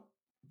it's not.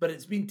 But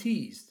it's been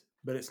teased,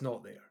 but it's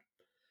not there.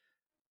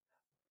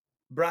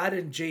 Brad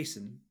and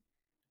Jason,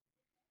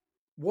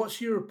 what's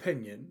your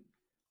opinion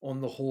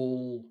on the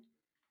whole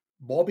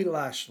Bobby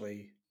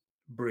Lashley,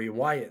 Bray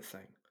Wyatt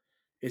thing?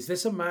 Is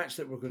this a match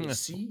that we're going to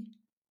see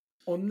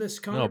on this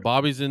card? No,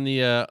 Bobby's in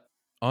the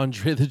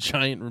Andre the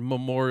Giant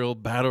Memorial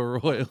Battle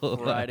Royal.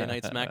 Friday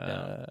Night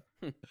SmackDown.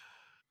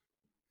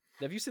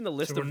 Have you seen the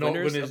list we're of not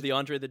winners gonna- of the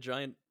Andre the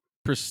Giant?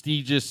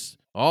 Prestigious.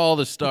 All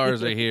the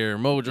stars are here.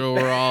 Mojo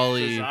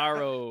Rawley,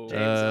 Cesaro.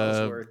 James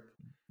Ellsworth.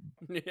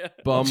 Yeah.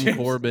 Bum James-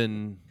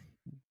 Corbin,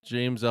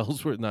 James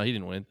Ellsworth. No, he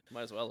didn't win.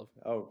 Might as well have.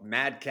 Oh,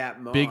 Madcap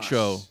Moss. Big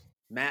Show.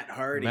 Matt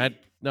Hardy.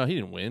 No, he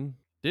didn't win.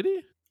 Did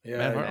he? Yeah,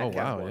 Matt Hart- Madcap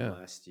wow, won yeah.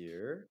 last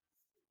year.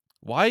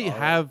 Why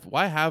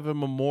Solid. have a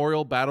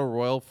memorial battle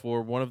royal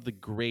for one of the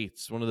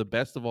greats, one of the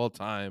best of all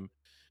time?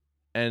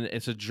 And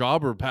it's a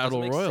jobber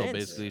battle make royal, sense.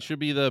 basically. Yeah. It should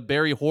be the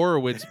Barry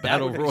Horowitz That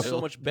battle would be royal.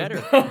 so much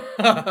better.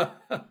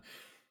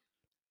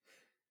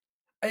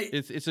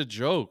 It's a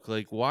joke.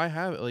 Like, why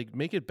have it? Like,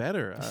 make it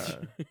better. Well,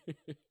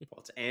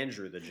 it's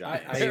Andrew the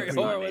Giant. I so Barry it's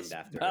not Horowitz named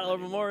after Battle him of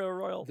anymore. Memorial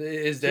Royal. It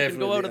is So you can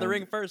go definitely out of the Andrew.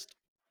 ring first.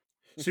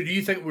 So do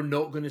you think we're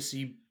not going to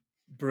see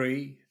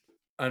Bray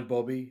and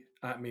Bobby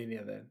at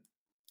Mania then?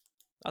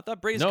 I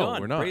thought Bray's no,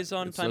 gone. we're not. Bray's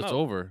on it's timeout.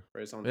 over.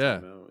 Bray's on Yeah.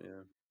 timeout, yeah.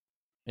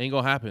 Ain't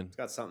gonna happen. It's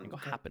got something. Go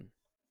happen.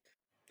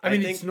 I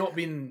mean, think it's not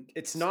been.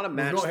 It's not a we've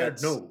match not heard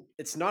that's no.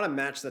 It's not a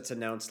match that's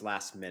announced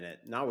last minute.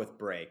 Not with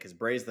Bray, because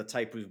Bray's the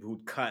type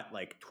who'd cut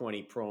like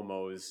 20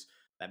 promos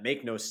that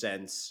make no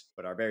sense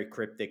but are very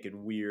cryptic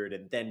and weird,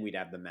 and then we'd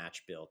have the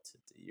match built.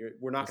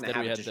 We're not going Instead to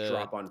have we it had just the-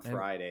 drop on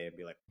Friday and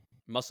be like,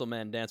 Muscle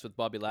Man dance with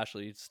Bobby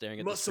Lashley staring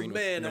at the Muscle screen.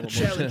 Man, with I no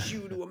emotion. challenge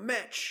you to a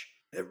match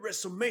at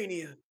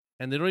WrestleMania.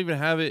 And they don't even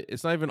have it.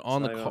 It's not even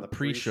on not the even on the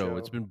pre-show. pre-show.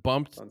 It's been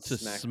bumped It's on to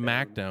SmackDown.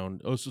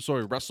 SmackDown. Oh, so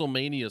sorry,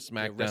 WrestleMania Yeah,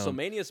 SmackDown.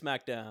 WrestleMania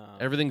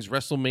SmackDown. Everything's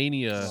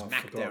WrestleMania. Oh, I forgot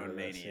SmackDown about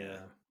this,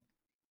 Mania.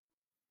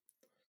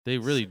 They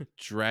really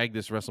drag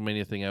this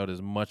WrestleMania thing out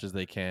as much as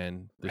they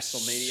can. They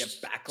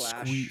WrestleMania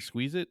Backlash.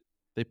 Squeeze it.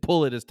 They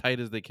pull it as tight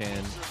as they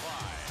can.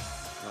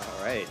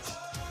 All right.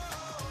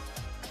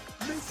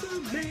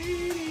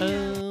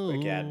 Oh.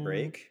 Quick ad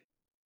break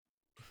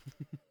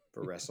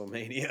for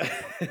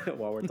WrestleMania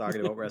while we're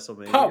talking about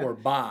WrestleMania.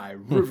 Powered by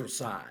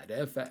Riverside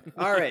FM.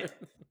 All right.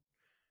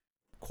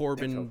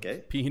 Corbin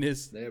Okay.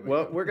 penis. There we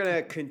Well, go. we're going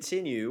to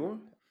continue,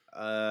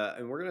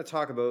 and we're going to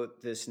talk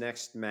about this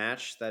next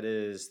match. That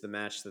is the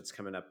match that's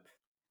coming up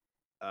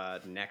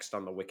next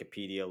on the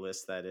Wikipedia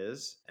list, that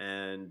is.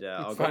 And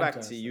I'll go back to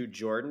Fantastic. you,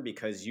 Jordan,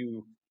 because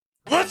you...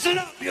 Listen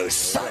up, you There we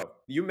son. go.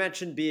 you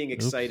mentioned being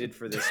Oops. excited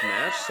for this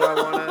match,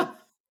 so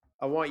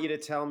I want you to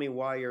tell me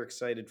why you're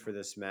excited for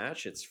this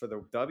match. It's for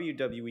the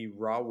WWE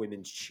Raw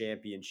Women's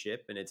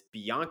Championship, and it's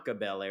Bianca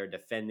Belair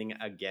defending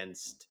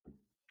against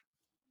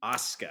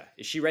Asuka.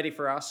 Is she ready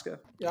for Asuka?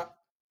 Yeah.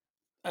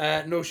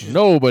 No, she's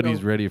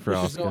Nobody's ready for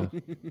she's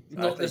Asuka.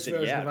 not I this said,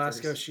 version yeah, of at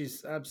Asuka. first.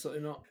 She's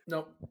absolutely not.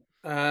 No.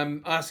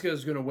 Asuka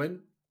is going to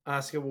win.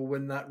 Asuka will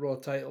win that Raw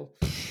title.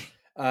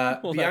 Well,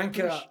 that pretty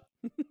Bianca,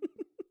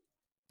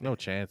 No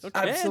chance. No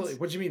absolutely. chance.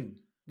 What do you mean?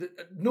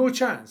 No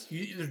chance.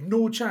 There's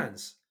no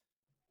chance.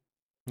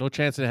 No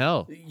chance in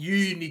hell.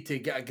 You need to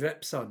get a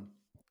grip, son.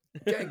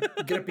 Get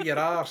a grip of your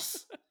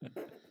arse.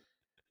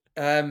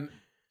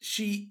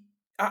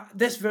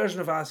 This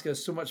version of Asuka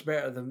is so much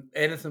better than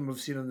anything we've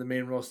seen on the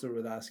main roster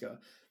with Asuka.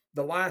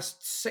 The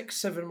last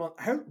 6-7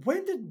 months.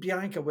 When did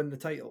Bianca win the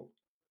title?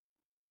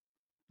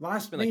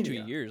 Last It's been like 2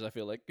 Mania. years, I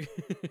feel like.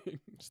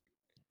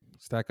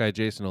 Stat guy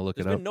Jason will look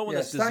There's it been up. no one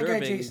Yes, that's that guy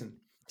deserving Jason.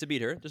 to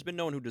beat her. There's been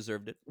no one who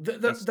deserved it. There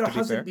That's- there to be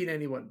hasn't fair. been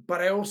anyone,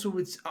 but I also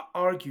would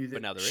argue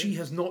But now that there she is.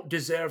 has not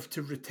deserved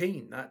to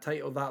retain that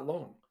title that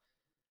long.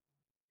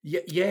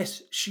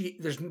 Yes,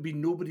 there's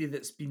been nobody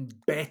that's been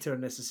better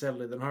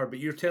necessarily than her, but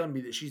you're telling me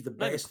that she's the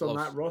Not even best on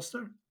that close.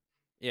 roster?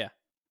 Yeah.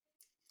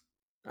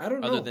 I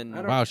don't Other know. than- I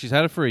don't, Wow, she's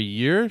had it for a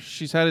year.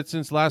 She's had it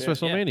since last Yeah.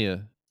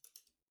 WrestleMania.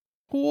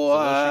 So will she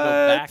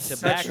go back to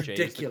What? back, That's Jay? Is the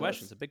ridiculous.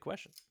 question. It's a big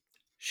question.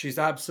 She's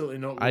absolutely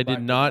not. I going did back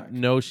to not back.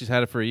 know she's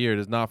had it for a year. It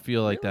does not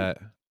feel like Really?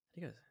 that.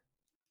 You guys-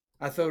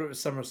 I thought it was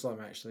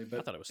SummerSlam actually,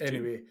 but thought it was 2.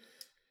 anyway,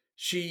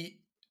 she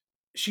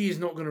is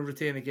not going to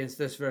retain against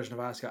this version of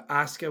Asuka.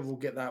 Asuka will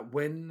get that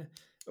win.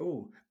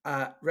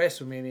 At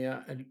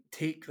WrestleMania and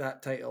take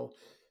that title.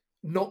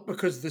 Not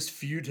because this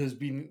feud has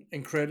been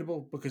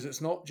incredible, because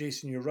it's not.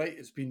 Jason, you're right.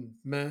 It's been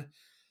meh,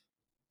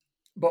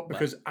 but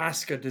because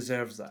Asuka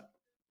deserves that.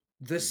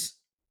 This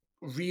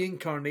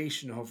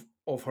reincarnation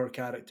of her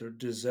character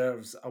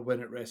deserves a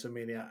win at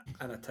WrestleMania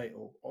and a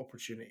title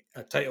opportunity,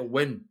 a title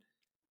win.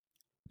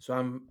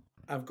 So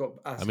I've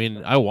got Asuka. I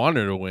mean, I want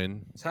her to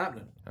win. It's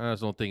happening. I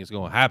just don't think it's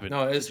going to happen.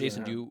 No, it So is.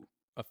 Jason, do you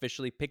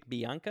officially pick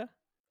Bianca?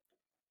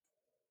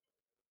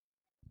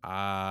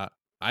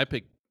 I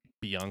picked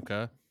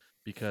Bianca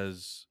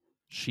because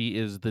she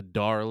is the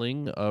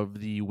darling of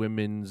the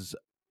women's.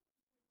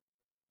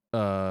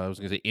 I was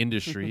gonna say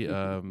industry.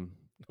 Women's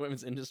What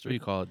do industry. you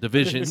call it?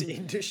 Division.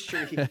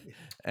 Industry.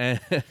 and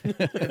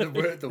the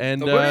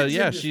women's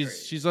yeah, industry.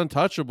 she's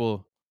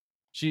untouchable.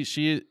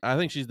 She I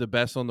think she's the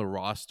best on the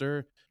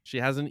roster. She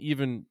hasn't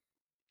even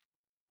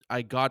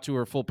got to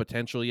her full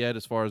potential yet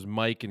as far as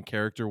mic and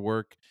character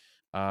work.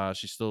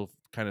 She's still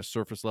kind of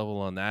surface level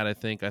on that. I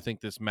think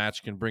this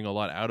match can bring a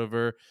lot out of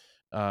her.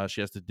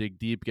 She has to dig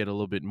deep, get a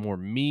little bit more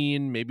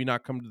mean, maybe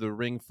not come to the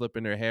ring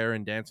flipping her hair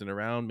and dancing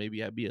around.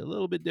 Maybe be a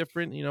little bit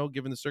different,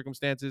 given the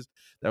circumstances.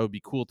 That would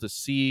be cool to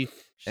see.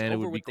 She's And it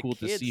over would be with the cool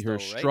to kids, see her though, right?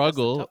 That's the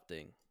struggle. tough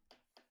thing.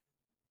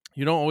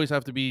 You don't always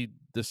have to be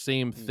the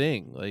same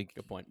thing. Like,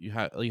 Good point. you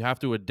have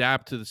to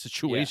adapt to the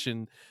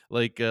situation.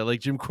 Like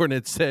Jim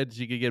Cornette said,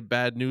 she could get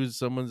bad news.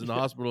 Someone's in the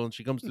hospital and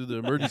she comes through the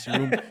emergency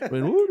room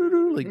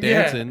like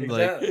dancing.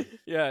 exactly.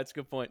 Yeah, it's a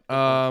good point. Good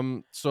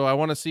point. So I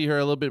want to see her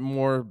a little bit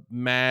more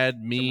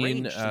mad, mean,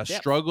 range, some depth.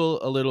 struggle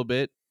a little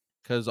bit,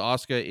 because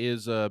Asuka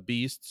is a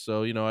beast.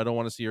 So I don't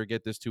want to see her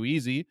get this too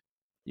easy.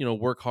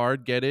 Work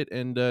hard, get it,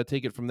 and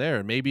take it from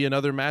there. Maybe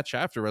another match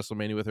after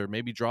WrestleMania with her.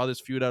 Maybe draw this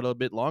feud out a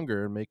bit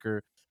longer and make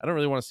her. I don't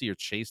really want to see her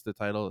chase the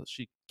title.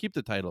 She keep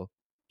the title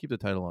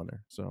on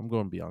her. So I'm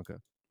going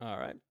Bianca. All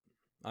right.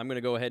 I'm going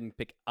to go ahead and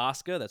pick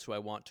Asuka. That's who I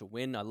want to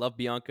win. I love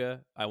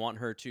Bianca. I want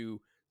her to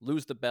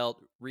lose the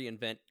belt,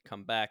 reinvent,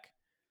 come back.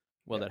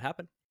 Will that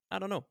happen? I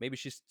don't know. Maybe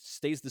she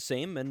stays the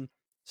same and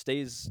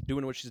stays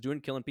doing what she's doing,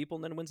 killing people,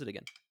 and then wins it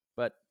again.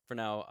 But for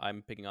now,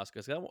 I'm picking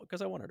Asuka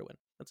because I want her to win.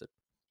 That's it.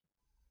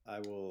 I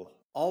will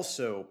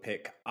also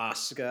pick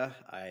Asuka.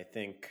 I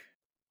think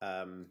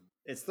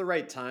it's the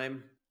right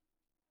time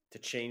to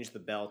change the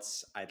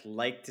belts. I'd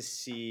like to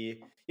see,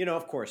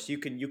 of course, you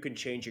can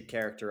change your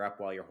character up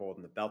while you're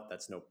holding the belt.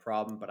 That's no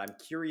problem. But I'm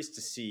curious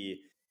to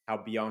see how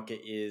Bianca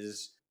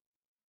is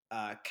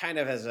kind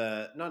of as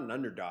not an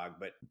underdog,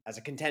 but as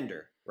a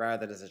contender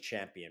rather than as a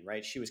champion,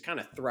 right? She was kind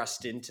of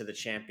thrust into the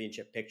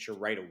championship picture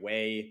right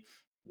away,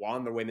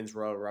 won the Women's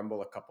Royal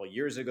Rumble a couple of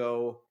years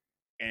ago,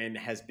 and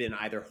has been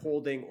either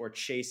holding or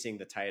chasing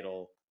the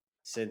title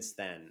since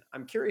then.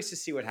 I'm curious to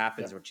see what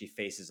happens when she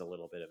faces a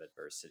little bit of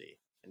adversity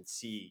and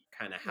see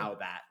kind of how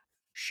that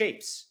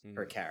shapes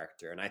her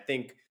character. And I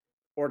think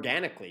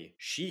organically,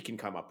 she can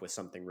come up with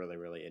something really,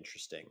 really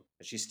interesting.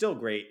 And she's still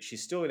great.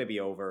 She's still going to be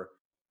over.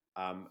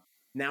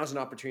 Now's an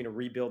opportunity to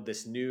rebuild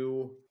this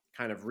new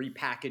kind of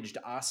repackaged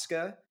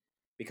Asuka,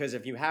 because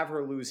if you have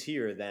her lose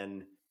here,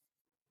 then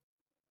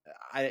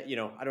I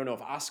don't know if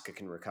Asuka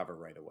can recover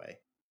right away.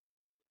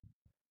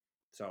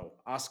 So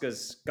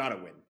Asuka's got to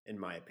win, in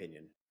my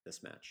opinion,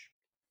 this match.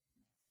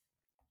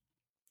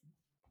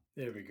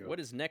 There we go. What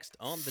is next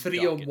on the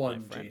 3-on-1, docket, my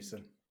friend?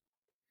 Jason.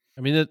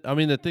 I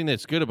mean, the thing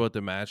that's good about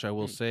the match, I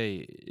will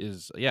say,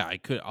 is I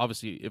could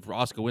obviously, if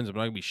Asuka wins, I'm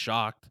not gonna be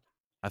shocked.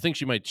 I think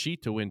she might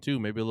cheat to win too.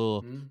 Maybe a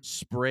little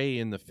spray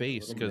in the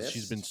face little because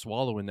she's been mist.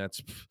 swallowing that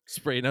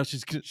spray. Now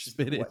she's gonna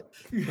spit it. What?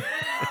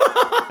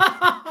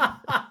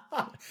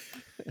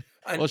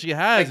 Well, she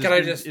has. Can I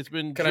just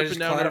dripping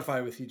down clarify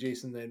her. with you,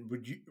 Jason? Then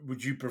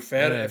would you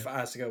prefer it Yeah. if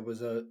Asuka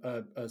was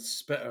a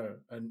spitter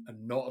and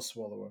not a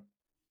swallower?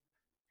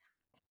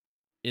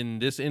 In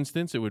this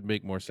instance, it would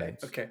make more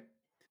sense. Okay.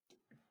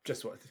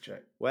 Just wanted to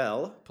check.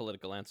 Well,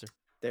 Political answer.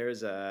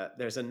 there's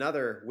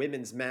another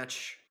women's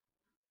match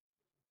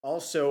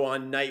also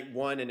on night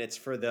one, and it's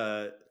for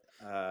the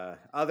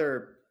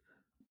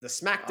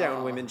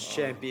SmackDown Women's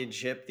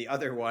Championship. The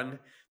other one,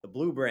 the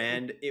blue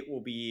brand, it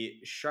will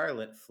be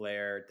Charlotte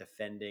Flair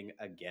defending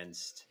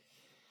against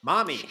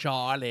Mommy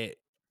Charlotte.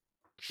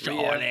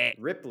 Rhea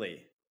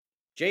Ripley.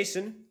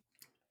 Jason,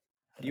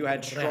 you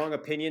had strong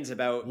opinions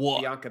about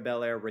Bianca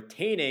Belair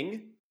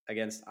retaining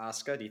against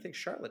Asuka. Do you think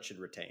Charlotte should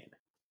retain?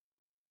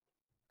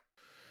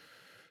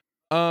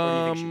 Or do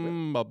you think she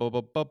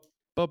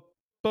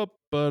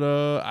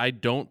will? I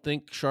don't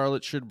think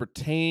Charlotte should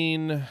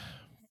retain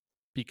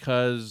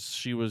because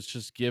she was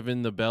just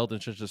given the belt in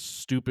such a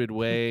stupid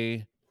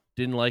way.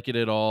 Didn't like it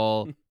at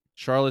all.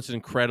 Charlotte's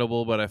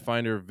incredible, but I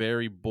find her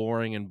very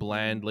boring and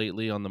bland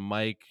lately on the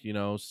mic. You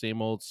know,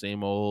 same old,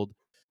 same old.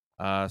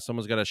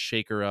 Someone's got to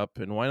shake her up.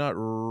 And why not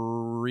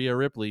Rhea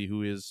Ripley,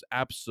 who is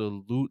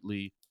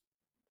absolutely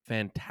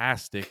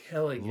fantastic,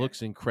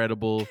 looks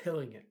incredible.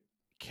 Killing it.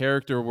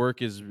 Character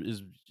work is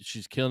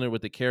she's killing it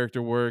with the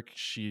character work.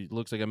 She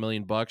looks like $1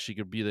 million. She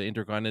could be the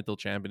Intercontinental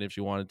Champion if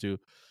she wanted to.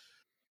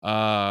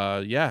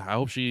 Yeah, I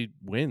hope she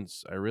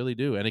wins. I really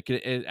do. And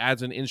it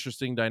adds an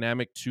interesting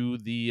dynamic to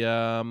the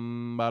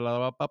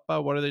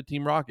what are they,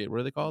 Team Rocket? What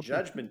are they called?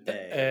 Judgment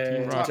Day.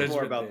 Team Talk Rocket.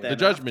 more about The them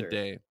Judgment after.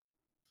 Day.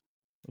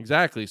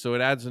 Exactly. So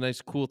it adds a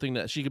nice, cool thing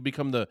that she could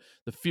become the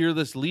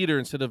fearless leader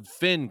instead of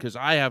Finn because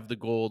I have the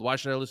gold. Why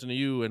should I listen to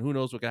you? And who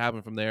knows what could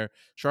happen from there.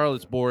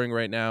 Charlotte's boring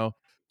right now,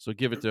 so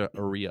give it to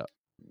Rhea.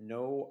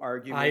 No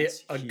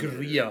arguments. I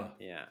agree. Here.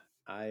 Yeah,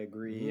 I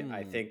agree.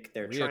 I think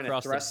they're Rhea trying to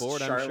across the thrust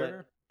board, I'm Charlotte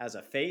sure. as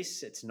a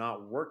face. It's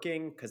not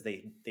working because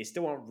they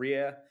still want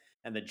Rhea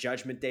and the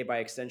Judgment Day by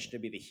extension to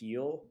be the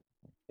heel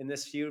in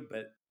this feud.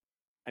 But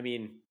I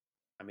mean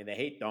they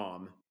hate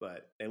Dom,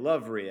 but they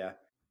love Rhea.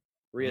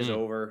 Rhea's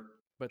over.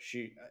 But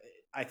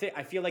I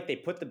feel like they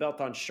put the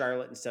belt on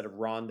Charlotte instead of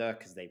Ronda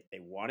because they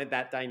wanted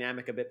that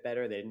dynamic a bit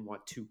better. They didn't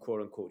want two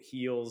quote unquote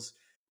heels.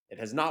 It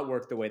has not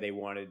worked the way they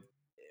wanted.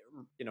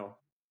 You know,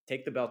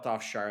 take the belt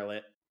off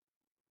Charlotte,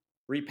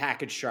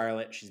 repackage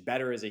Charlotte. She's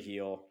better as a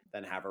heel,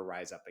 then have her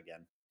rise up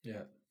again.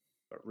 Yeah,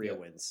 but Rhea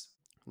wins.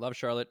 Love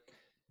Charlotte,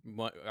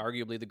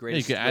 arguably the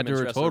greatest you could add to women's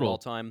her wrestler total of all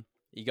time.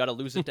 You got to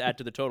lose it to add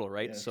to the total,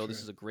 right? Yeah, so true.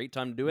 this is a great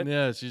time to do it.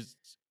 Yeah,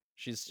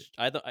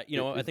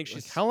 I think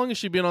she's how long has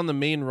she been on the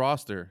main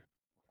roster?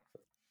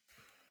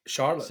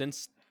 Charlotte.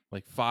 Since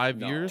like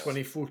 5 years?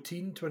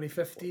 2014,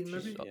 2015,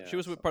 maybe? Yeah, she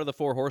was part of the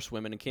Four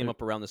Horsewomen and came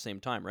up around the same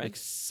time, right? Like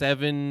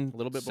 7 A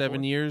little bit 7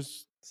 before.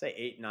 years.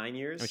 Say 8-9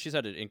 years. I mean, she's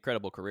had an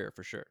incredible career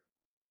for sure.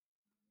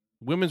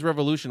 Women's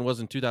Revolution was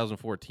in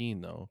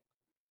 2014 though.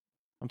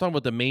 I'm talking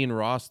about the main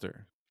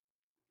roster.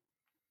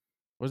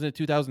 Wasn't it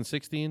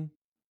 2016?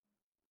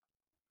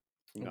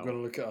 I'm going to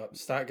look it up.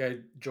 Stat Guy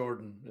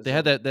Jordan. They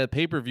had that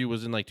pay-per-view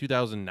was in like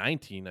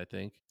 2019, I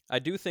think. I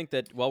do think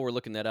that while we're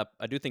looking that up,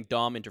 I do think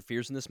Dom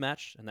interferes in this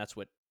match, and that's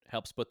what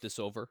helps put this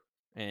over.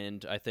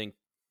 And I think,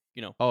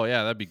 Oh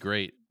yeah, that'd be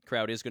great.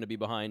 crowd is going to be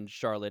behind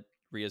Charlotte.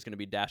 Rhea's going to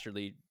be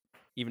dastardly.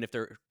 Even if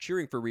they're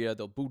cheering for Rhea,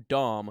 they'll boo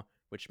Dom,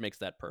 which makes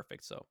that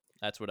perfect. So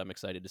that's what I'm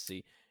excited to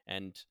see.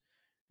 And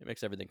it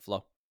makes everything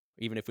flow.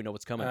 Even if we know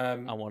what's coming,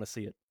 I want to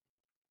see it.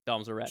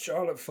 Dom's a rat.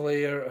 Charlotte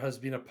Flair has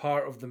been a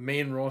part of the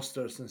main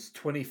roster since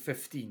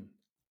 2015.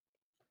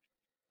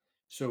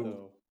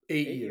 So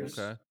 8 years.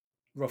 Okay.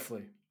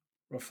 Roughly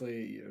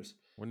 8 years.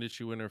 When did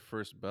she win her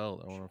first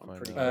belt? I want to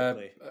find pretty out.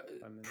 quickly.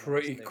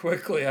 Pretty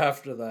quickly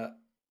after that.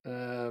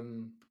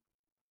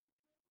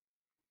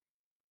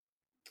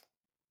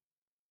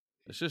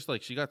 It's just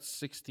like she got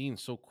 16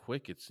 so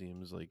quick, it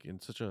seems, like in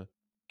such a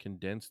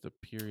condensed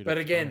period But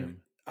of again,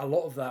 time. a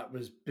lot of that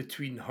was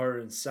between her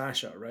and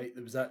Sasha, right?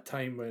 There was that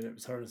time when it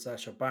was her and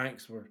Sasha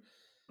Banks were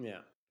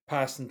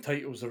passing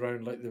titles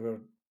around like they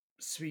were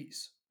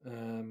sweets.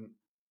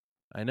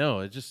 I know.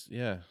 It just,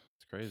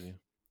 it's crazy.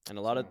 And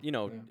a lot of,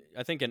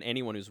 I think in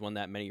anyone who's won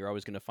that many, you're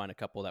always going to find a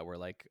couple that were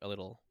like a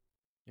little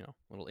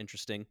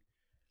interesting.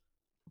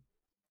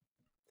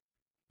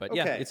 But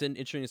yeah, it's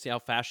interesting to see how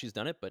fast she's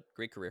done it, but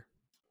great career.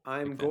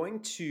 I'm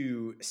going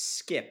to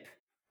skip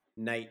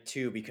night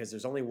 2 because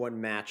there's only one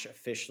match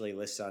officially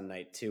listed on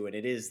night 2, and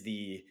it is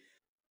the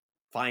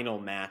final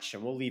match,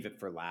 and we'll leave it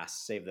for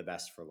last, save the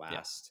best for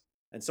last.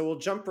 And so we'll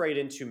jump right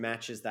into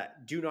matches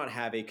that do not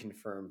have a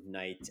confirmed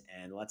night.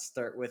 And let's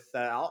start with,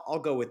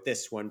 I'll go with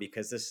this one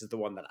because this is the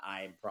one that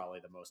I'm probably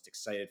the most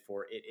excited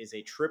for. It is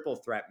a triple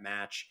threat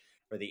match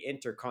for the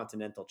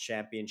Intercontinental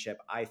Championship.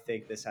 I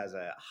think this has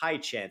a high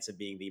chance of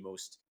being the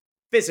most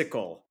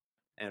physical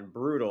and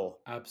brutal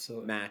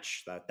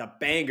match, the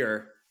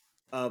banger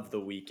of the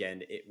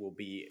weekend. It will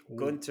be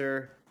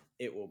Gunther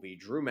It will be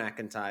Drew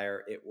McIntyre.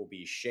 It will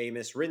be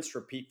Sheamus. Rinse,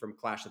 repeat from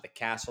Clash at the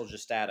Castle.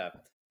 Just add a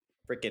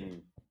freaking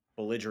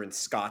belligerent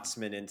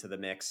Scotsman into the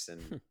mix,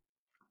 and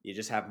you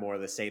just have more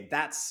of the same.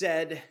 That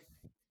said,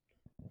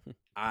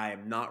 I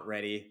am not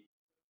ready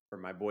for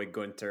my boy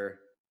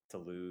Gunther to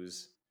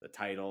lose the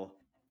title.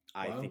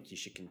 I think he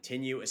should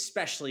continue,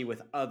 especially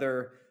with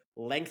other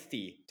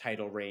lengthy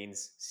title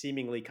reigns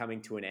seemingly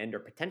coming to an end or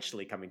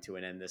potentially coming to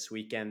an end this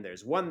weekend.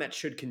 There's one that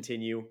should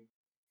continue.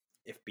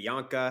 If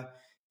Bianca,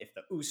 if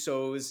the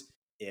Usos,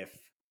 if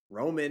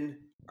Roman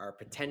are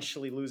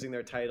potentially losing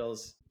their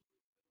titles,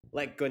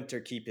 let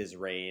Gunther keep his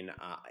reign.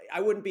 I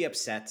wouldn't be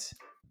upset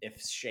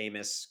if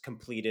Sheamus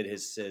completed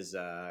his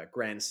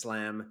Grand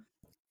Slam,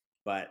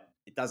 but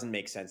it doesn't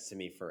make sense to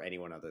me for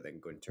anyone other than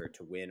Gunther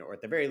to win, or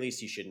at the very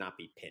least, he should not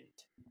be pinned.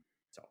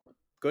 So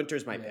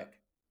Gunther's my pick.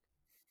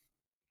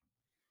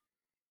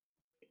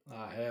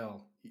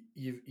 Hell,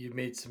 you've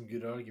made some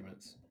good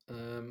arguments.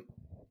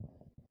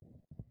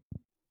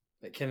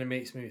 It kind of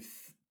makes me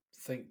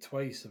think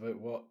twice about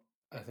what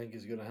I think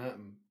is going to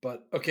happen.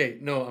 But okay,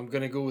 no, I'm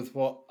going to go with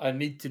what I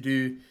need to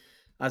do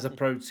as a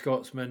proud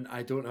Scotsman.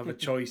 I don't have a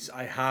choice.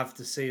 I have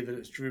to say that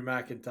it's Drew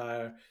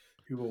McIntyre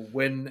who will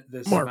win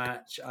this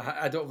match.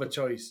 I don't have a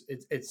choice.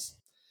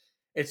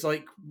 It's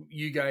like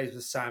you guys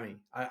with Sammy.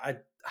 I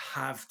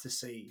have to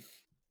say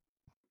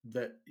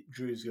that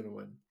Drew's going to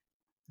win.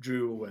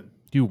 Drew will win.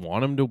 Do you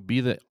want him to be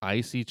the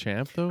IC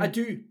champ though? I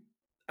do.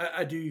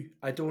 I do.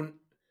 I don't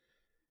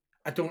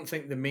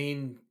think the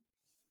main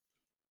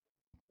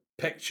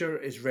picture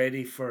is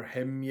ready for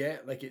him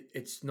yet. Like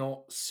it's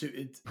not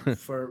suited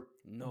for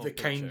the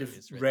kind of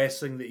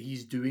wrestling that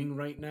he's doing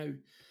right now.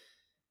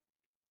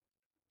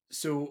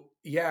 So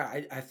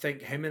yeah, I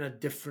think him in a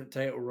different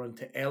title run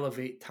to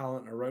elevate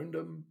talent around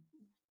him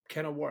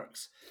kind of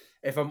works.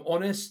 If I'm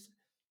honest,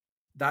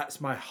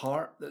 that's my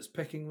heart that's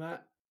picking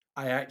that.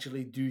 I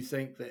actually do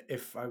think that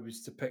if I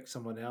was to pick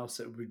someone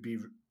else, it would be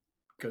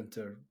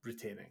Gunther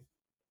retaining.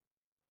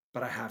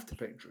 But I have to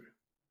pick Drew.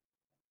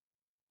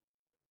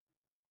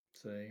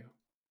 So there you go.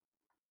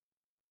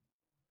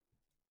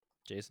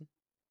 Jason?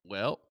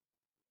 Well,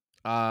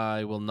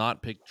 I will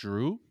not pick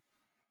Drew,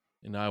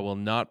 and I will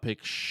not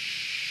pick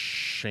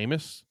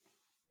Sheamus.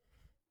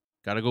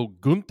 Gotta go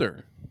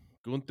Gunther.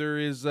 Gunther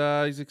is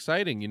he's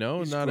exciting, you know.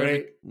 He's not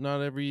great.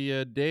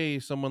 every day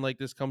someone like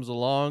this comes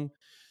along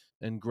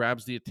and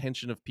grabs the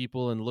attention of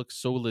people and looks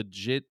so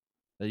legit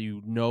that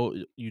you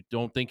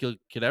don't think he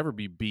could ever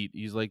be beat.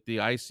 He's like the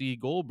IC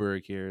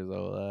Goldberg here,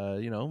 so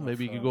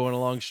maybe he could go on a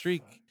long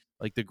streak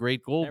like the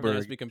great Goldberg. Everything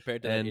has to be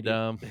compared to that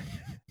idiot.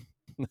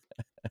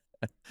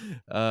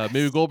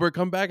 Maybe Goldberg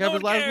come back after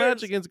his last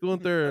match against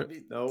Gunther.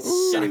 No,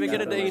 can't even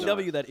get into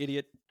AEW, that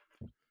idiot.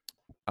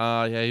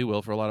 Yeah, he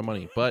will for a lot of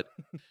money, but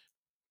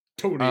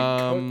Tony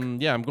Cook.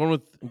 Yeah, I'm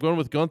going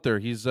with Gunther.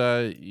 He's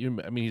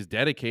he's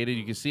dedicated.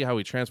 You can see how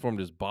he transformed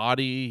his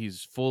body.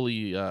 He's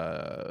fully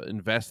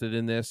invested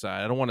in this.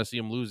 I don't want to see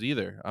him lose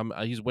either.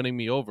 He's winning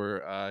me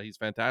over. He's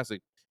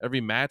fantastic. Every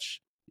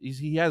match,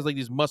 he has like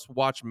these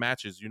must-watch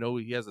matches. You know,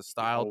 he has a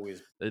style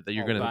that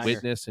you're going to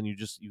witness, and you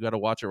got to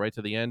watch it right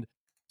to the end.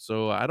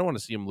 So I don't want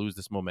to see him lose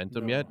this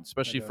momentum yet,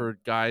 especially for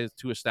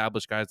two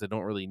established guys that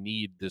don't really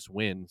need this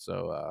win.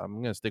 So I'm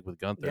going to stick with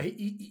Gunther. Yeah,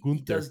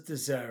 he does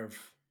deserve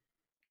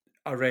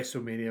a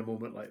WrestleMania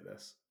moment like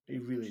this. He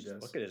really does.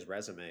 Look at his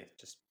resume.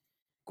 Just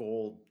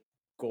gold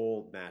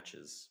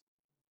matches.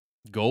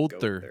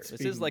 Gunther. This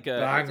is like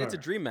it's a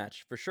dream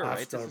match for sure,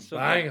 right? This is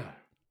banger.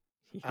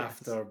 Yes.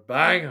 After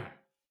banger.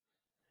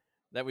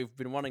 That we've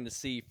been wanting to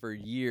see for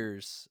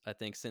years, I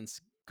think,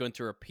 since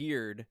Gunther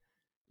appeared.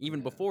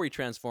 Even before he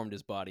transformed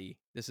his body,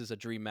 this is a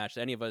dream match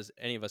that any of us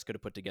could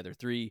have put together.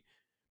 Three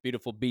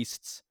beautiful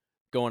beasts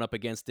going up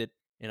against it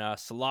in a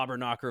slobber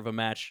knocker of a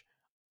match.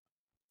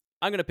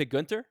 I'm going to pick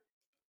Gunther.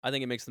 I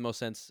think it makes the most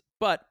sense.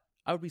 But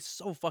I would be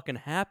so fucking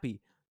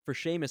happy for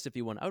Sheamus if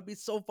he won. I would be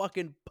so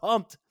fucking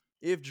pumped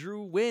if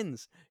Drew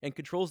wins and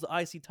controls the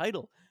IC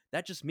title.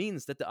 That just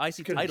means that the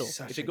IC title,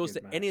 if it goes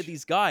to any of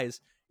these guys,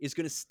 is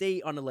going to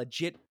stay on a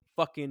legit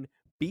fucking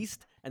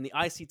beast. And the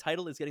IC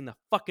title is getting the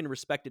fucking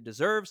respect it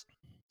deserves.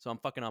 So I'm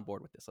fucking on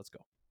board with this. Let's go.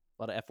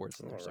 A lot of F words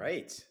in there. All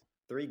right.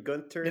 3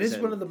 Gunters. It is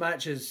one of the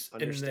matches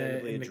in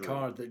the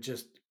card that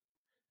just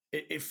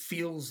it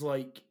feels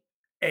like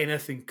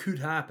anything could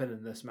happen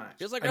in this match.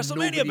 Feels like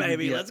WrestleMania,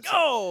 baby. Let's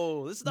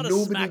go. This is not a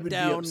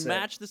SmackDown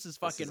match. This is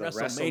fucking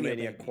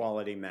WrestleMania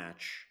quality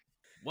match.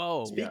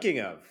 Whoa.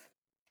 Speaking of,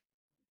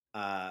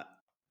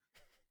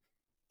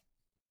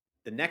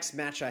 the next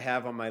match I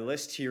have on my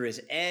list here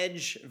is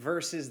Edge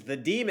versus the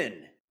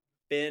Demon.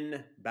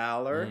 Finn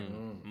Balor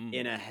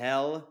in a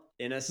Hell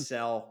in a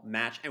Cell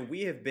match. And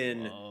we have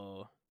been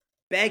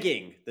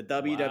begging the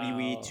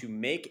WWE to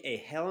make a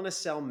Hell in a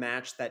Cell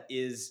match that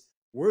is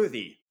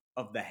worthy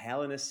of the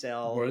Hell in a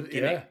Cell gimmick.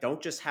 Yeah. Don't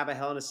just have a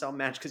Hell in a Cell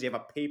match because you have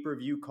a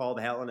pay-per-view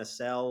called Hell in a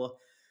Cell.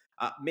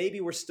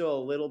 Maybe we're still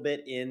a little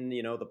bit in,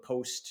 the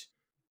post,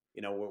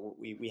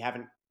 we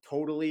haven't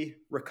totally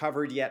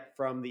recovered yet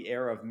from the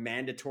era of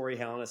mandatory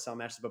Hell in a Cell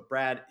matches. But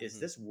Brad, is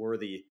this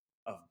worthy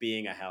of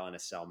being a Hell in a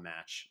Cell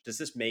match? Does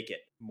this make it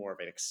more of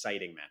an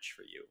exciting match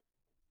for you?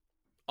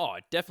 Oh,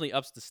 it definitely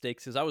ups the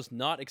stakes because I was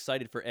not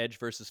excited for Edge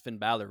versus Finn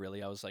Balor,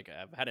 really. I was like,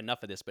 I've had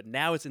enough of this, but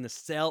now it's in the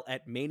cell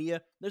at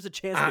Mania. There's a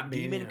chance the At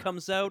Demon Mania.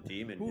 comes out.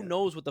 Demon, Who yeah.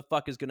 knows what the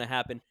fuck is going to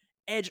happen?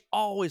 Edge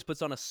always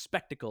puts on a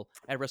spectacle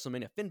at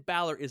WrestleMania. Finn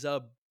Balor is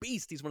a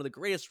beast. He's one of the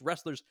greatest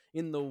wrestlers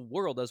in the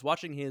world. I was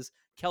watching his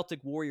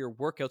Celtic Warrior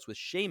workouts with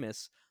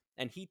Sheamus,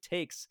 and he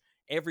takes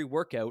every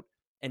workout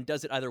and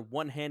does it either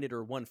one-handed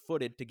or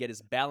one-footed to get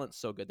his balance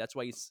so good. That's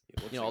why he's,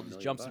 It looks you know, like all $1 these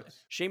million jumps.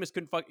 bucks. Sheamus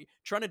couldn't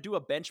trying to do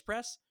a bench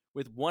press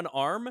with one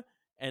arm,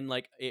 and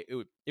like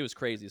it was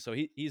crazy. So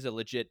he's a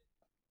legit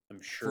I'm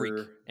freak,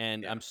 sure.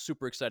 and yeah. I'm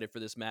super excited for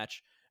this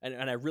match.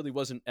 And I really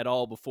wasn't at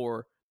all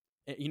before.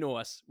 You know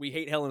us, we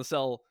hate Hell in a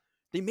Cell.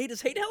 They made us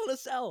hate Hell in a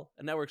Cell,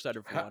 and now we're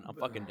excited for one. I'm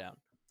fucking down.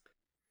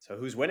 So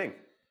who's winning?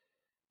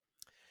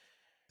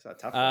 It's a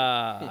tough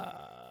one.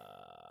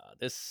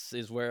 This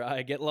is where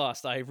I get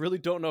lost. I really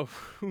don't know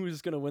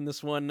who's gonna win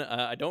this one.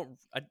 I don't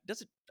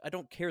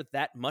care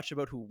that much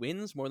about who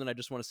wins more than I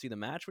just want to see the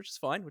match, which is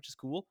fine, which is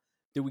cool.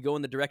 Do we go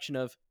in the direction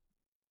of?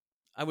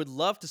 I would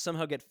love to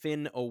somehow get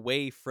Finn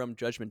away from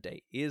Judgment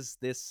Day. Is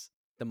this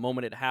the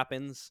moment it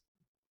happens?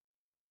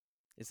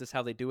 Is this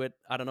how they do it?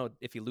 I don't know.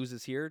 If he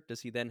loses here, does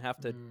he then have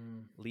to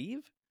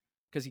leave?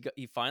 Because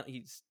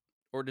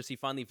or does he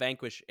finally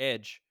vanquish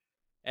Edge?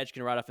 Edge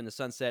can ride off in the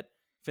sunset.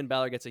 Finn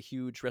Balor gets a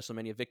huge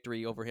WrestleMania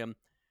victory over him.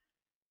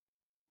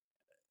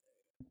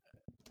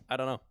 I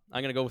don't know.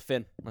 I'm gonna go with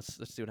Finn. Let's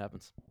see what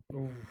happens.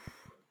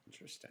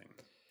 Interesting.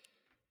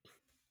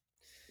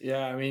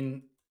 Yeah, I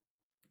mean,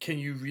 can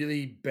you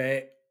really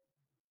bet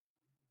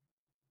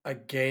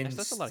against?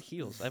 That's a lot of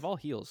heels. I have all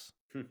heels.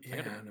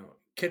 Yeah, I know.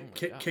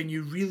 Can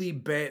you really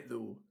bet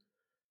though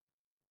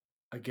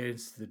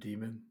against the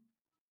Demon?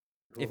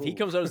 If he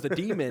comes out as the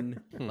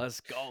Demon,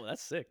 let's go.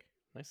 That's sick.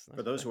 Nice.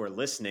 For those who are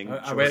listening,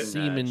 I went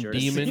Seaman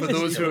Jersey Demon. For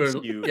those who tips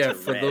are you to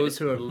for red. those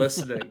who are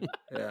listening,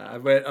 yeah, I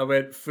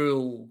went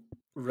full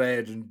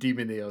red and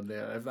demony on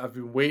there. I've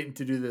been waiting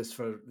to do this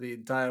for the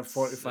entire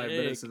 45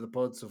 minutes of the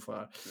pod so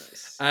far.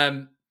 Nice.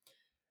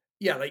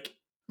 Yeah, like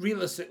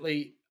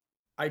realistically,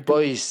 I don't...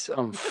 Boys,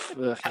 I'm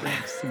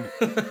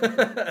fucking...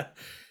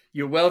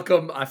 You're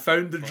welcome. I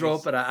found the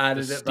drop and I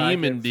added The it back.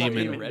 Steamin' in. Demon.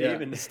 Fucking- Demon, yeah.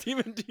 Demon.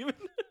 Steamin' Demon.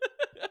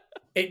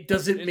 It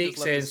doesn't It make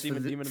just left the sense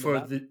Steamin' Demon in the for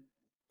back.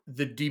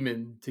 the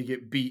Demon to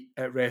get beat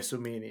at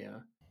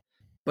WrestleMania,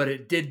 but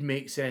it did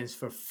make sense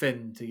for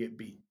Finn to get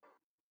beat.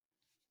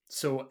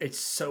 So it's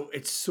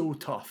so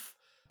tough.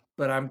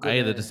 But I'm going.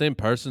 Hey, they're the same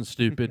person,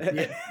 stupid.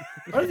 Yeah.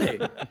 Are they?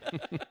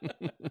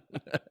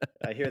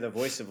 I hear the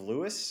voice of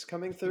Lewis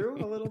coming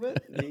through a little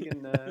bit.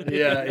 Vegan,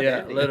 Yeah,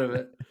 a Andy. little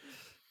bit.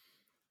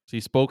 So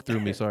he spoke through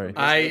me. Sorry.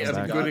 I Yes, am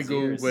God's going to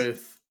go ears.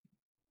 with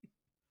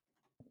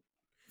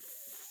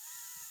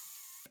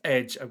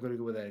Edge. I'm going to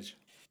go with Edge.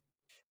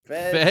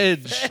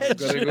 Fedge. I'm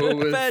going to go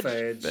with Fedge.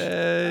 Fedge.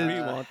 Fedge.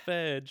 We want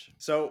Fedge.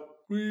 So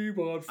We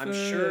want I'm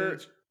Fedge. sure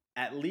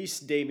at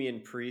least Damian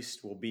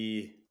Priest will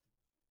be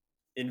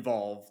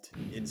involved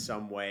in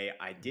some way.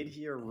 I did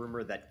hear a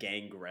rumor that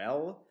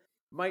Gangrel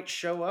might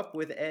show up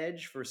with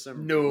Edge for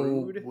some No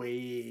rude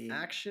way.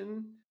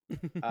 action.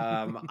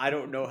 I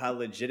don't know how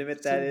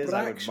legitimate that is.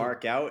 I would Braxton.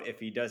 mark out if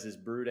he does his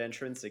brood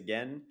entrance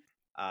again.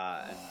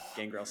 And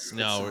Gangrel spits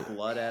No. some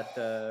blood at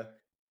the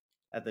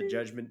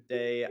Judgment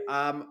Day.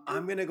 I'm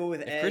gonna go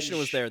with If Edge. Christian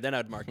was there, then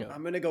I'd mark out.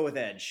 I'm gonna go with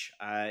Edge.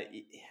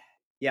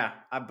 Yeah,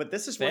 but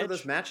this is one of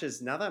those Fedge?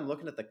 matches. Now that I'm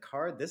looking at the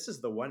card, this is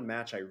the one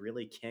match I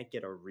really can't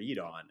get a read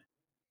on.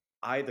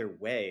 Either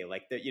way,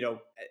 like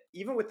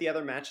even with the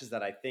other matches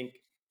that I think,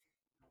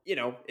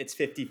 it's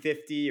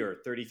 50-50 or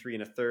 33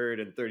 and a third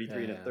and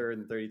 33 and a third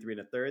and 33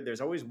 and a third. There's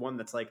always one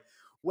that's like,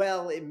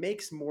 well, it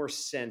makes more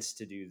sense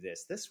to do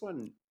this. This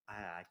one,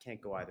 I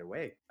can't go either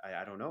way.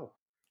 I don't know.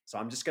 So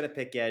I'm just gonna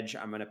pick Edge.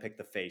 I'm gonna pick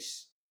the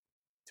face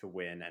to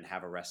win and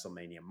have a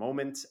WrestleMania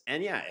moment.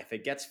 And yeah, if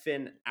it gets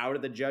Finn out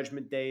of the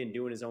Judgment Day and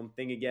doing his own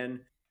thing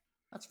again,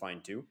 that's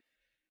fine too.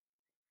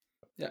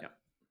 Yeah.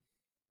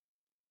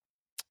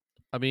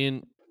 I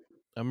mean,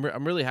 I'm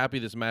really happy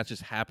this match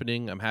is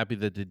happening. I'm happy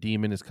that the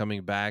Demon is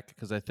coming back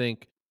because I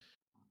think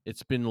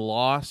it's been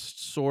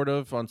lost sort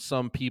of on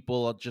some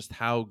people just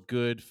how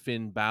good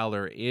Finn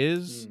Balor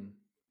is.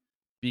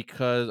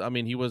 Because, I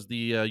mean, he was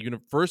the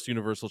first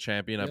Universal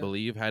Champion, I Yeah.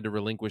 believe, had to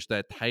relinquish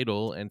that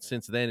title. And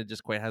since then, it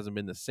just quite hasn't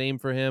been the same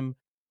for him.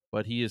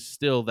 But he is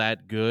still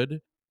that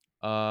good.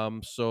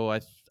 So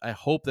I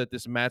hope that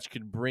this match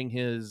could bring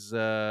his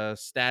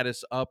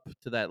status up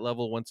to that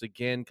level once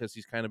again because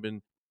he's kind of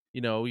been,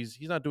 he's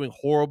not doing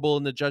horrible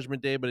in the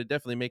Judgment Day, but it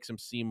definitely makes him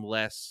seem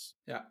less,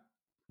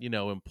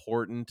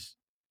 important.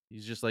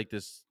 He's just like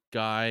this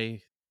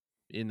guy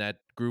in that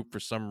group for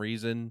some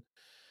reason.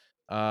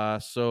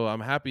 So I'm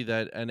happy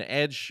that an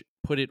Edge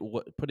put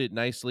it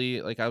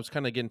nicely. Like I was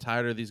kind of getting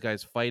tired of these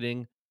guys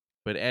fighting,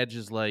 but Edge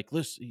is like,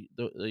 listen,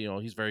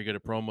 he's very good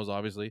at promos.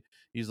 Obviously,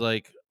 he's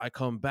like, I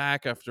come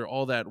back after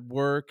all that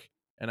work,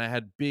 and I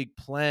had big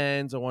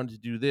plans. I wanted to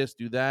do this,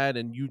 do that,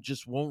 and you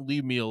just won't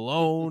leave me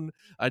alone.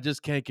 I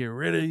just can't get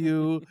rid of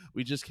you.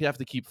 We just have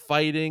to keep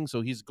fighting.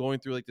 So he's going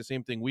through like the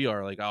same thing we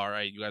are. Like, all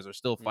right, you guys are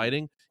still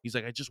fighting. He's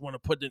like, I just want to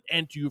put an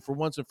end to you for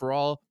once and for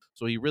all.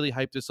 So he really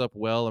hyped this up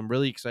well. I'm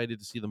really excited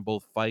to see them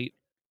both fight,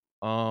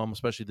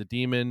 especially the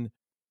Demon.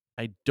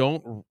 I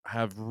don't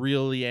have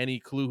really any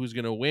clue who's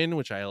going to win,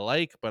 which I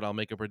like, but I'll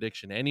make a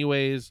prediction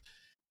anyways.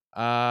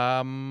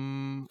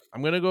 I'm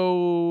going to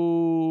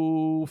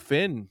go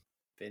Finn.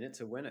 Finn it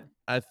to win it.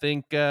 I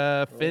think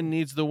Finn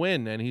needs the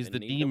win, and he's Finn the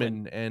need the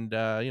Demon,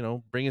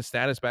 and bring his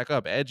status back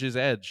up. Edge is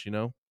Edge,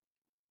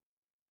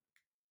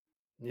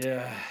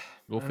 Yeah.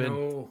 Go I Finn.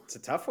 know. It's a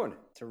tough one.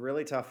 It's a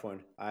really tough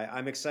one.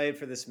 I'm excited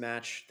for this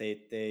match.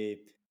 They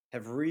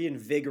have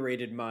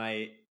reinvigorated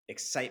my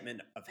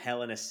excitement of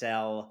Hell in a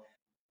Cell.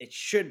 It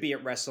should be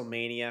at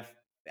WrestleMania.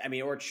 I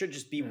mean, or it should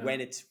just be when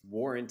it's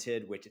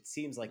warranted, which it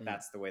seems like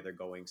that's the way they're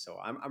going. So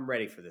I'm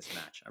ready for this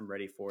match. I'm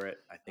ready for it.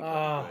 I think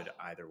it'll be good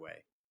either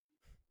way.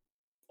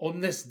 On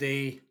this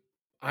day,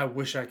 I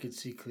wish I could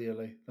see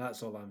clearly.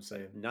 That's all I'm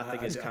saying. Nothing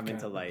has come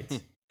into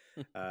light.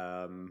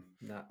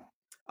 Nah.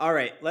 All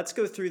right, let's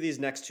go through these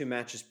next two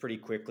matches pretty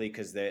quickly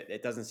because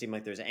it doesn't seem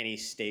like there's any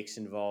stakes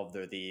involved.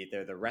 They're the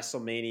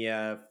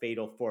WrestleMania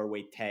Fatal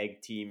 4-Way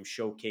Tag Team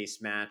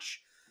Showcase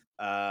match.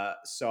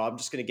 So I'm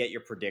just going to get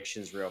your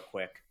predictions real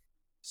quick.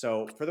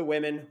 So for the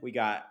women, we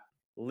got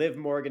Liv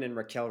Morgan and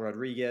Raquel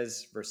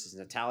Rodriguez versus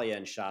Natalya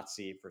and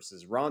Shotzi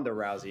versus Ronda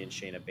Rousey and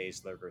Shayna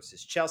Baszler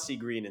versus Chelsea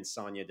Green and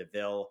Sonya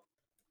Deville.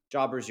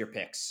 Jobbers, your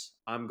picks.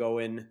 I'm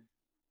going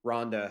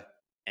Ronda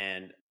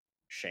and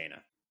Shayna.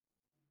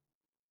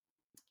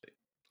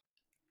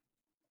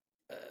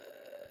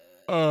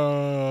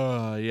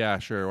 Yeah,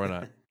 sure, why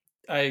not?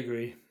 I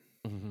agree.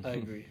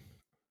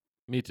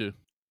 Me too.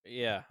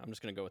 Yeah, I'm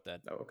just gonna go with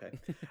that. Oh, okay.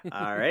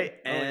 All right.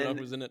 I don't even And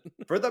know who's in it.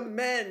 for the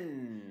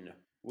men,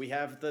 we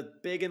have the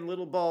big and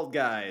little bald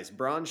guys,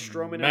 Braun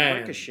Strowman Man. and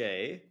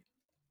Ricochet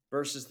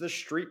versus the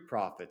Street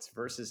Profits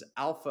versus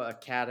Alpha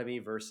Academy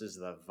versus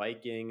the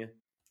Viking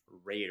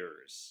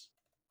Raiders.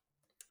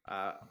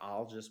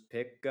 I'll just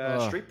pick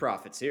Street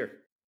Profits here.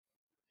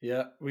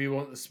 Yeah, we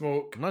want the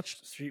smoke. I'm not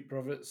Street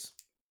Profits.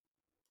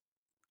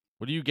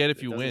 What do you get if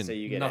It you doesn't win? say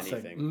you get Nothing.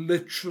 anything.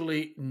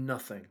 Literally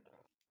nothing.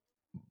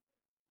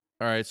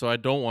 All right, so I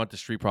don't want the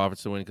Street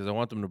Profits to win because I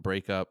want them to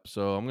break up.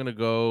 So I'm gonna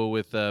go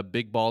with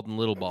Big Bald and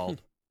Little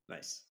Bald.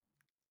 Nice.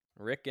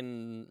 Rick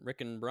and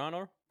Braun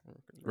or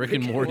Rick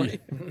and Morty.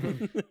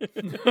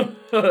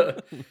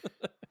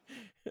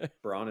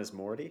 Braun is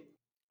Morty.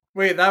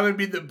 Wait, that would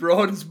be the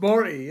Bronze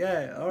Morty.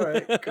 Yeah, all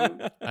right,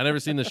 cool. I never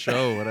seen the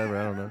show. Whatever,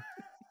 I don't know.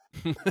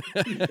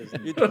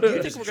 You think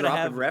we're Just gonna dropping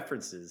have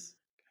references.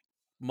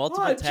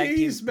 multiple tag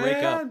teams break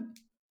up? man.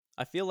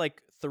 I feel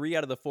like 3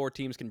 out of the 4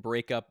 teams can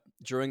break up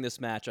during this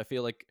match. I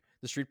feel like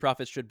the Street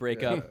Profits should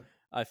break up.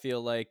 I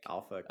feel like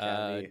Alpha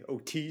Academy.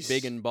 Otis.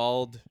 Big and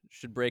Bald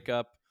should break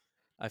up.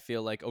 I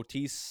feel like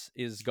Otis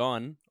is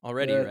gone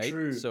already, Yeah, right?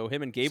 true. So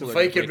him and Gable So are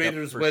gonna Viking break up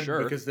Raiders for win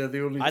sure. because they're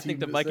the only team. I think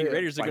the that's Viking there.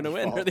 Raiders are by going to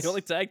win. They're the default.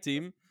 only tag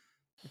team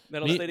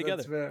that'll Me- stay together.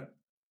 That's fair.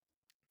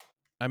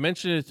 I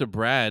mentioned it to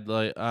Brad.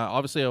 Like,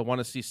 obviously, I want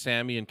to see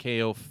Sammy and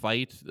KO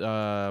fight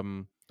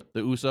the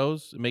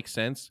Usos. It makes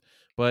sense,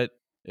 but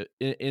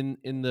in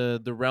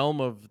the realm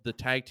of the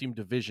tag team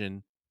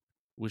division,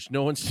 which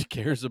no one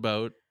cares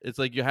about, it's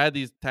like you had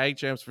these tag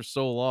champs for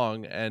so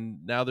long,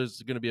 and now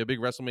there's going to be a big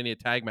WrestleMania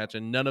tag match,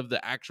 and none of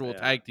the actual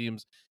tag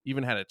teams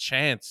even had a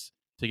chance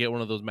to get one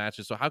of those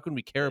matches. So how can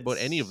we care about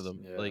any of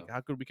them? Yeah. Like,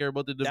 how could we care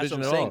about the That's division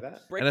what at I'm all? saying.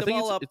 That. Break And I them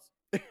think all up.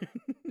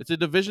 it's a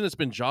division that's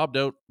been jobbed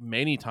out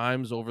many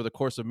times over the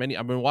course of many.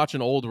 I've been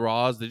watching old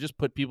Raws. They just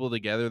put people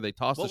together. They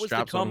toss What the was the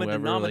straps on common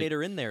whoever.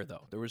 denominator in there,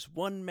 though? There was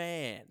one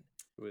man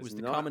Who who was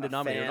the not common a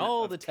denominator in fan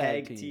all of the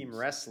tag team teams.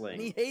 wrestling.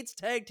 And he hates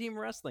tag team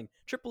wrestling.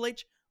 Triple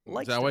H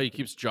likes Is that why tag he team.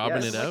 keeps jobbing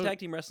Yes. it Doesn't like out? tag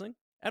team wrestling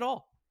at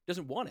all.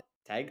 Doesn't want it.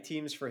 Tag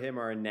teams for him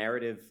are a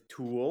narrative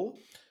tool.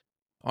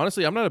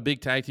 Honestly, I'm not a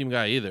big tag team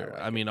guy either. I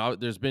like I mean,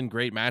 there's been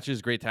great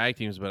matches, great tag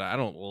teams, but I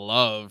don't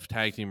love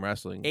tag team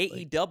wrestling. Like,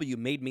 AEW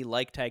made me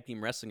like tag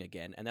team wrestling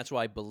again, and that's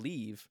why I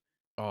believe.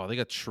 oh, they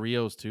got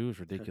trios too. It's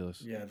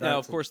ridiculous. Yeah. Now, of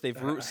that's course, they've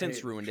I since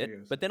hate ruined trios.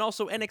 it. But then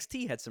also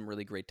NXT had some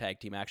really great tag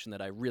team action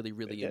that I really,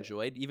 really did.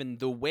 enjoyed. Even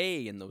the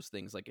way in those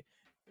things, like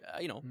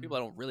people I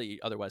don't really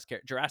otherwise care.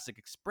 Jurassic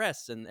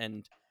Express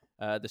and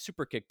the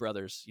Super Kick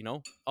Brothers,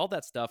 all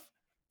that stuff.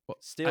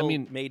 Still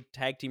made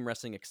tag team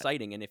wrestling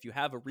exciting. And if you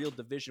have a real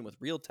division with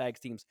real tag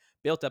teams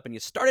built up and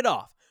you start it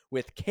off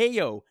with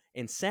KO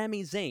and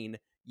Sami Zayn,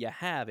 you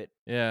have it.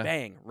 Yeah.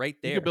 Bang, right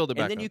there. You can build it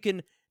back and then up. you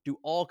can do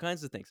all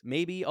kinds of things.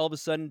 Maybe all of a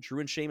sudden Drew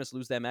and Sheamus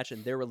lose that match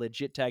and they're a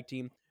legit tag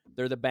team.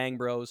 They're the Bang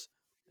Bros.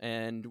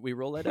 And we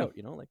roll that out,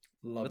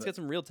 Love let's it. get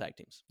some real tag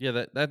teams.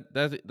 Yeah,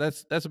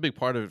 that's a big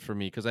part of it for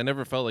me because I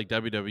never felt like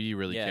WWE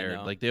really Yeah, cared.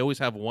 no. Like they always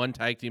have one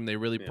tag team they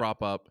really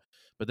prop up,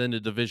 but then the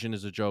division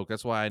is a joke.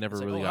 That's why I never It's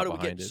like, really how got do we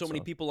behind get it. so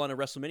many people on a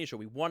WrestleMania show?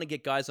 We want to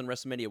get guys on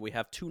WrestleMania. We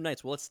have 2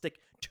 nights. Well, let's stick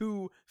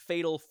 2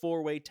 fatal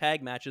 4-way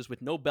tag matches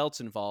with no belts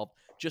involved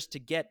just to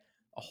get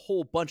a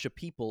whole bunch of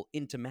people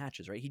into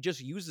matches, right? He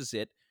just uses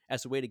it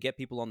as a way to get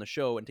people on the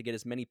show and to get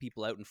as many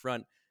people out in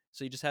front.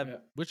 So you just have.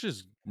 Which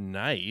is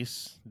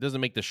nice. It doesn't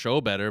make the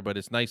show better, but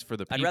it's nice for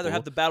the people. I'd rather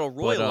have the Battle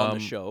Royal on the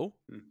show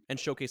and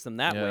showcase them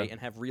that way and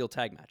have real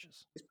tag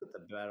matches. Just put the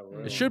Battle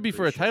Royal It should be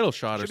for a title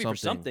shot Should or be something.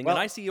 for something. Well,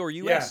 an IC or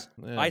US.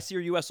 Yeah. IC or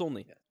US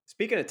only.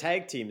 Speaking of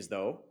tag teams,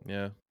 though,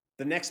 Yeah.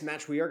 the next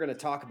match we are going to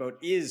talk about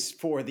is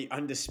for the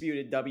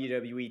undisputed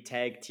WWE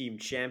Tag Team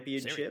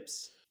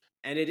Championships.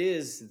 And it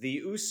is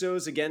the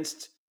Usos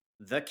against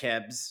the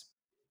Kebs,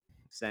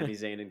 Sami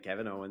Zayn and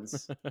Kevin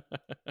Owens.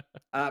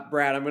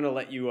 Brad, I'm going to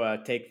let you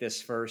take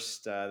this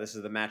first. This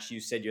is the match you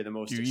said you're the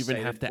most excited for. Do you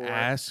even have to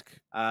ask?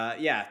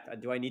 Yeah.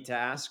 Do I need to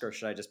ask, or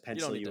should I just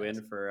pencil you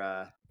in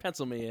for...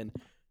 Pencil me in.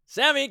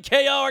 Sammy and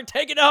KO are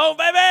taking it home,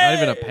 baby! Not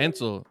even a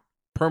pencil.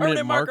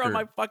 Permanent marker on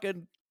my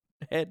fucking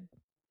head.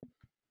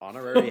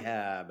 Honorary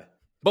Hab.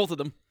 Both of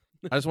them.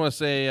 I just want to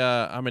say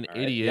I'm an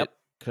idiot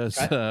because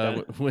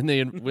when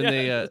they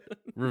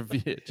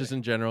reveal, just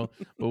in general,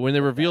 but when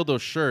they revealed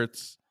those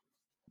shirts,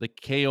 the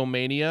KO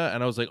Mania,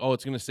 and I was like, oh,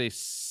 it's gonna say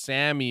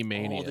Sammy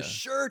Mania. Oh, the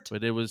shirt.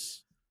 But it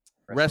was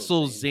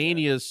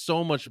WrestleZania is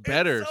so much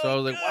better. So I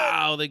was like, good.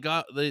 wow,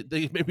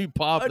 they made me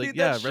pop. I Like, need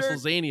yeah, that shirt.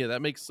 WrestleZania.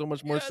 That makes so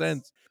much more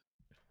sense.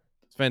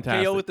 It's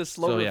fantastic. KO with the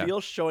slow So,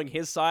 reveal showing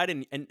his side,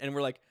 and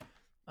we're like,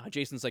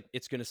 Jason's like,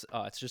 it's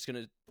just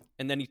gonna,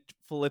 and then he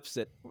flips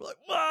it. We're like,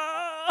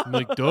 wow. I'm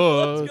like,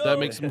 duh, Let's go. that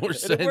makes more And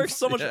sense. it works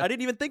so much. Yeah. I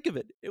didn't even think of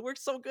it. It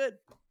works so good.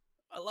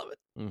 I love it.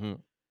 Mm-hmm.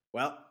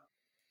 Well,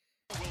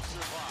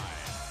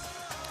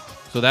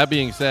 So that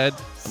being said,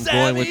 I'm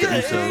going with the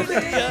Usos.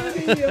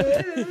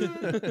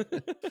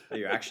 are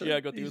you actually? Yeah, I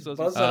got the Usos. You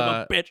buzzing. son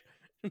of a bitch.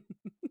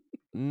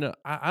 No,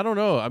 I don't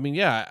know. I mean,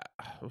 yeah,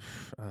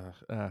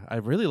 I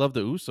really love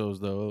the Usos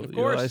though. Of You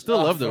know, course. I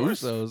still love the Of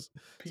course. Usos.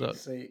 So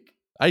Pete's sake.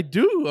 I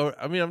do.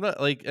 I mean, I'm not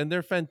like, and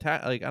they're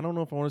fantastic. Like, I don't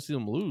know if I want to see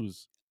them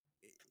lose.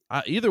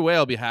 Either way,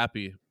 I'll be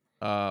happy.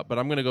 But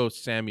I'm gonna go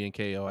Sammy and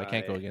KO. I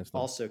can't go against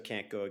them. Also,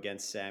 can't go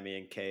against Sammy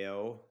and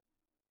KO.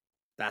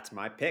 That's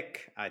my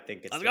pick. I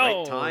think it's Let's the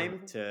right go.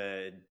 time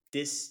to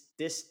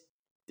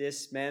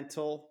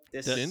dismantle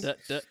Din?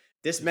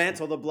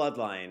 dismantle the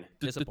bloodline.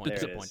 Disappoint.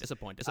 There it is.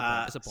 Disappoint.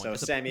 So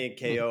Sammy and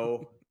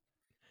KO,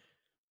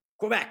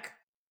 go back.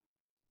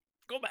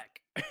 Go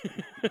back.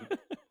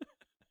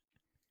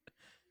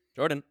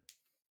 Jordan.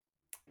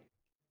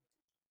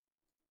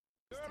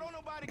 Girl, don't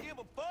nobody give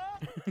a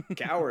fuck.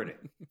 Coward.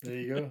 There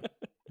you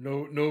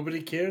go.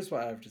 Nobody cares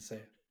what I have to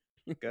say.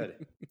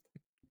 Good.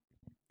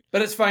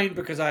 But it's fine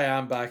because I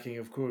am backing,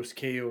 of course,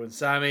 KO and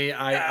Sammy.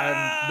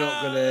 I'm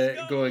not going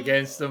to go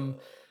against them.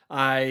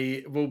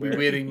 I will be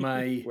wearing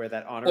my Wear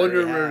that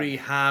honorary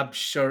Hab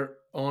shirt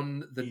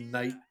on the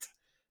night.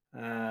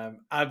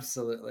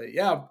 Absolutely.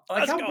 Yeah, like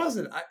Let's I'm go.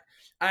 buzzing.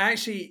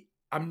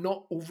 I'm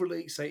not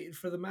overly excited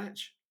for the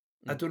match.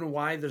 I don't know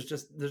why.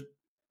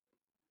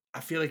 I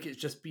feel like it's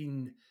just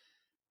been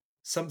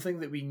something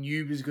that we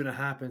knew was going to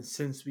happen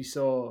since we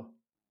saw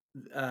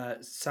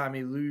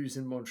Sammy lose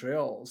in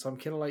Montreal. So I'm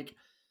kind of like,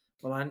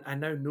 well, I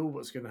now know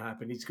what's going to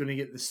happen. He's going to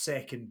get the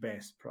second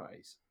best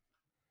prize.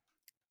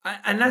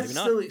 And that's Maybe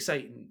not. still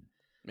exciting.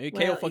 Maybe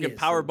Well, KO fucking yes,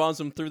 power and- bombs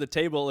him through the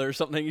table or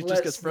something. He just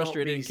Let's gets not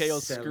frustrated and be KO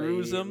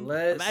screws silly. him.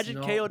 Let's Imagine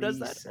not KO does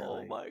be that. silly.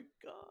 Oh my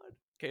god.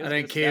 KO's And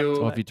then gonna stab him KO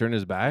Oh, back. if he turned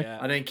his back, Yeah.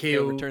 And then KO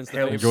KO returns the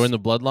helps, and join the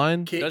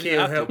bloodline. Doesn't KO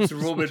have to. helps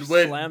Roman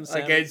win Slam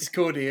Sammy. against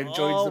Cody and joins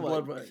Oh the my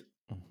bloodline.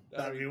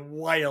 That'd be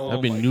wild.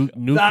 That'd be That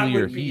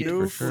nuclear would be heat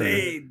for sure.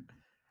 insane.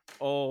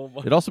 Oh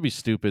my. It'd also be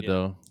stupid Yeah.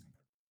 though.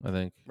 I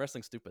think.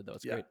 Wrestling's stupid though.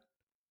 It's Yeah. great.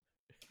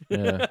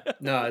 Yeah.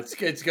 No, it's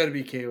got to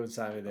be KO and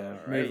Sammy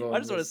there. All right. Move on. I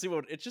just want to see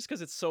what it's just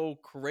because it's so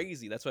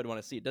crazy. That's what I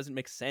want to see. It doesn't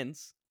make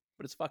sense,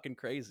 but it's fucking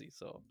crazy.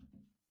 So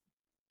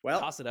Well,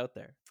 toss it out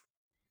there.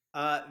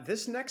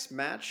 this next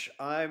match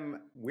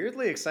I'm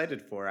weirdly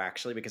excited for,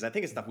 actually, because I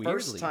think it's the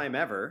first Weirdly. time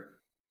ever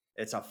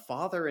it's a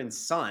father and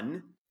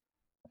son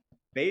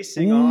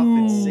facing off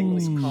in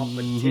singles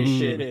competition.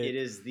 Shit. It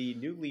is the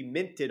newly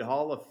minted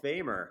Hall of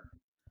Famer,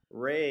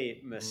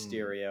 Rey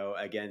Mysterio,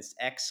 against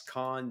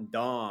ex-con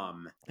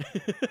Dom.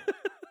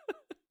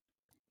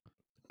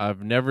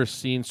 I've never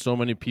seen so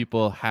many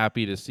people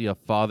happy to see a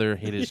father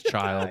hit his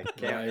child. I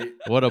can't, Right.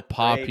 What a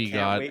pop Ray he can't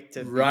got. wait to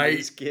feed Right.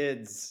 his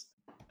kids.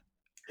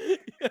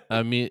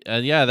 I mean,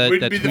 and yeah, that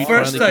Wouldn't be the tweet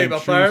first finally time, came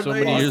true so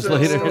apparently. many years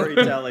Awesome later.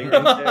 Storytelling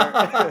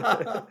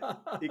right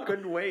there. He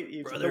couldn't wait. He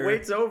said, the Brother.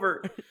 wait's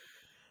over.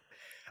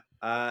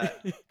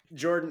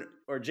 Jordan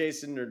or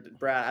Jason or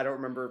Brad, I don't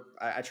remember.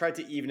 I tried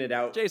to even it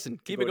out. Jason,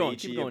 to keep go it to going.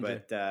 each Keep of it you, going,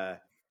 Jay.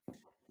 but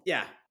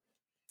yeah.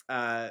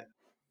 Who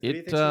do you It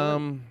think's gonna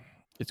win?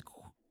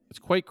 it's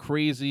quite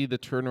crazy the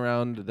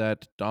turnaround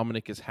that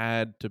Dominic has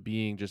had to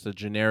being just a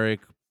generic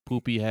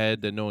poopy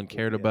head that no one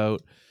cared head.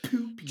 about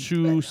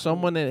to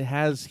someone that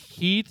has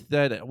heat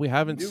that we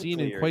haven't seen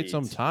in Nuclear quite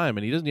some heat. time,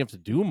 and he doesn't have to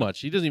do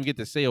much. He doesn't even get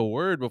to say a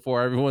word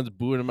before everyone's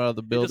booing him out of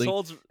the He just building,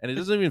 holds. and it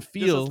doesn't even He just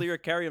lets feel Lear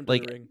carry him to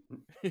like- the ring.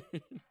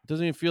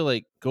 doesn't even feel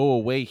like go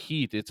away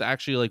heat. It's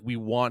actually like we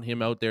want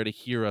him out there to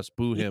hear us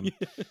boo him.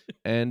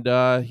 And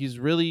he's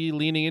really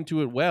leaning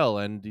into it well,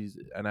 and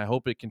I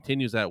hope it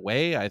continues that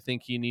way. I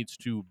think he needs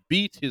to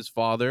beat his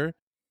father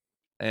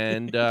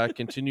and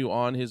continue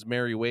on his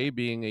merry way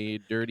being a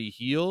dirty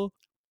heel.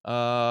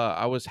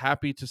 I was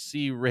happy to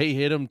see Ray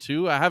hit him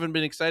too. I haven't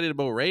been excited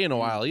about Ray in a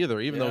while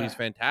either, even though he's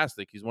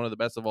fantastic. He's one of the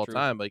best of all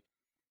time. Like,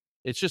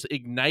 it's just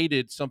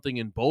ignited something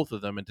in both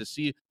of them, and to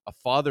see a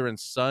father and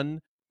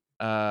son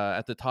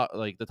at the top,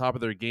 like the top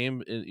of their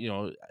game,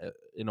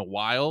 in a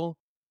while,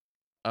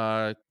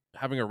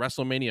 having a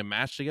WrestleMania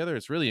match together,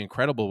 it's really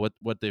incredible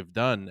what they've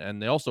done.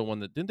 And they also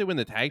didn't they win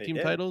the tag team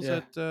titles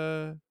at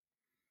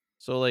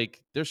so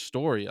like their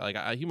story, like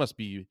he must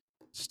be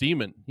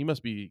steaming. He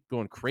must be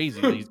going crazy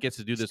that he gets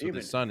to do this with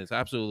his son. It's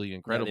absolutely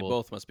incredible. Yeah, they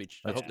both must be.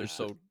 I hope they're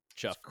so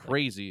chuffed. It's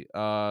crazy.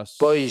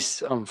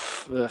 Boys, I'm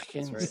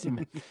fucking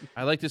steaming.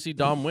 I like to see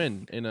Dom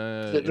win in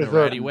a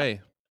ratty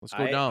way. Let's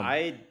go, Dom.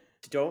 I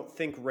don't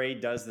think Ray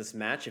does this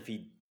match if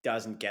he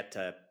doesn't get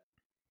to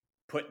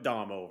put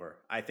Dom over.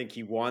 I think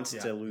he wants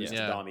to lose to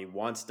Dom. He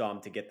wants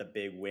Dom to get the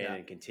big win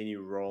and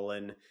continue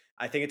rolling.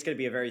 I think it's going to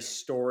be a very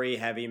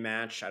story-heavy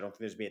match. I don't think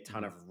there's going to be a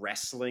ton of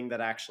wrestling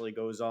that actually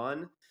goes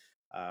on.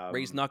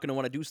 Ray's not going to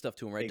want to do stuff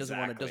to him, right?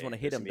 Exactly. Doesn't want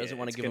to hit him. Doesn't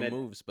want to give him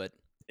moves. But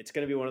it's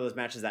going to be one of those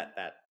matches that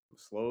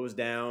slows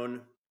down.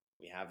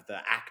 We have the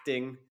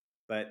acting,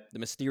 but the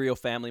Mysterio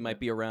family might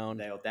be around.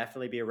 They'll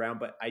definitely be around.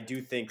 But I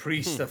do think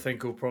Priest, I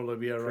think, will probably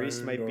be around.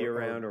 Priest might be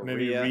around, or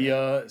maybe Rhea.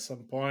 Rhea at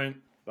some point.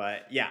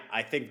 But yeah,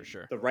 I think for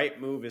sure the right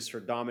move is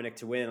for Dominic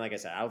to win. Like I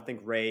said, I don't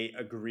think Ray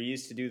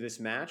agrees to do this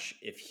match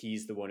if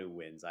he's the one who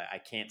wins. I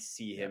can't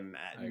see him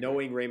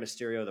knowing Rey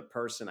Mysterio, the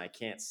person. I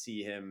can't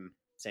see him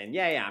saying,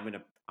 "Yeah,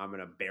 I'm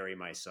gonna bury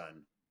my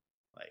son."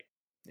 Like,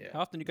 how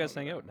often do you guys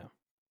hang out now?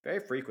 Very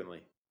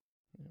frequently.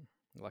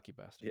 Lucky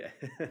bastard.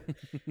 Yeah.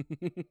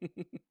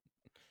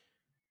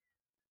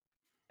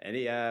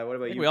 Any? What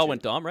about you? We all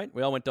went Dom, right?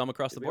 We all went Dom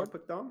across the board. We all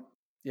picked Dom.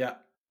 Yeah.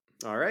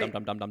 All right.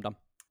 Dom.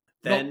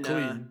 Then, not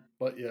clean,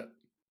 but yeah.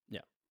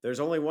 There's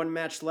only one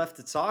match left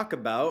to talk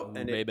about,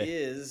 and it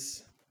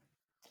is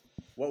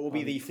what will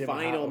be the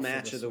final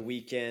match of the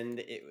weekend.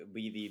 It will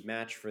be the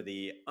match for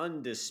the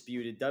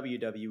undisputed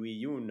WWE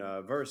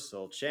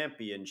Universal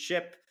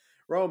Championship.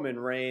 Roman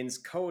Reigns,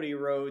 Cody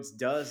Rhodes.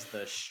 Does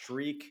the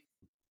streak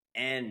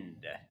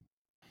end?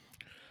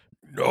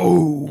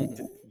 No.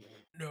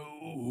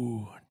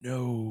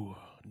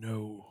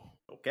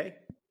 Okay.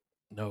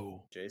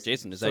 No.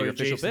 Jason, is that your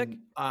official pick?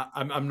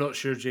 I'm not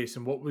sure,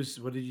 Jason. What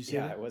did you say?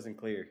 Yeah, it wasn't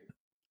clear.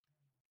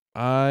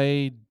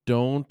 I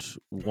don't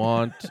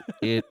want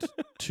it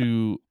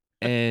to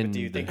end. But do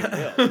you think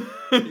it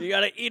will? You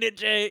gotta eat it,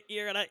 Jay.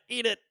 You're gonna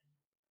eat it.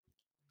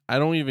 I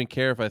don't even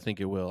care if I think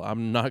it will.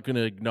 I'm not going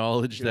to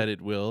acknowledge that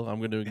it will. I'm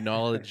going to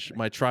acknowledge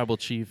my tribal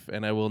chief,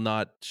 and I will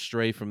not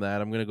stray from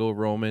that. I'm going to go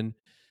Roman.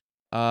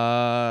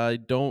 I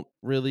don't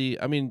really.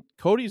 I mean,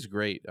 Cody's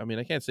great. I mean,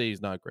 I can't say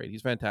he's not great.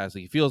 He's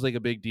fantastic. He feels like a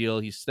big deal.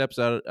 He steps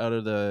out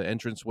of the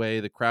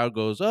entranceway. The crowd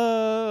goes,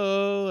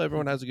 "Oh!"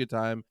 Everyone has a good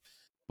time.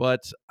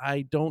 But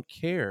I don't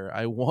care.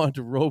 I want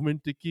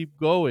Roman to keep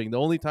going. The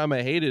only time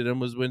I hated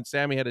him was when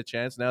Sammy had a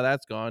chance. Now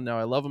that's gone. Now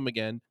I love him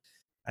again.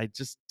 I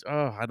just,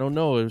 I don't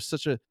know. It was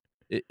such a.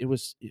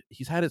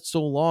 He's had it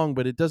so long,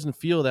 but it doesn't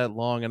feel that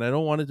long, and I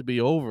don't want it to be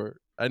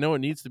over. I know it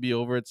needs to be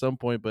over at some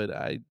point, but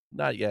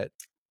not yet.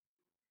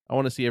 I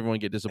want to see everyone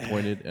get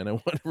disappointed, and I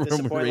want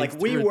Roman Reigns like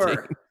we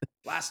were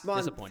last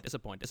month.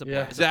 Disappoint.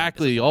 Yeah.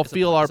 Exactly. I'll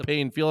feel our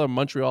pain. Feel our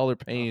Montrealer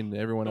pain.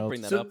 Everyone don't else.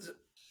 bring that up.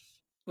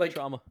 Like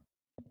Trauma.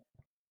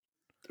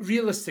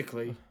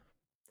 Realistically,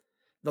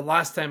 the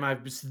last time I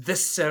was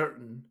this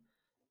certain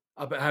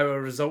about how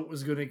a result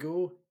was going to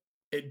go,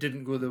 it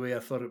didn't go the way I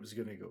thought it was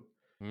going to go.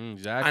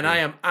 Exactly. And I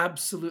am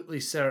absolutely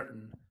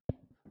certain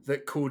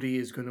that Cody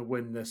is going to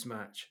win this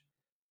match.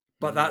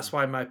 But that's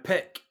why my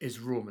pick is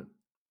Roman.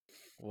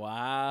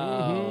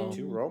 Wow.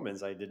 2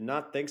 Romans. I did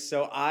not think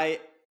so. I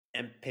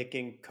am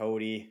picking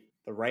Cody.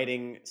 The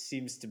writing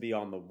seems to be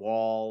on the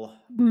wall.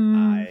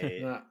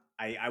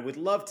 I would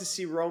love to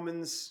see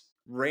Roman's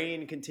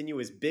reign continue,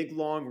 his big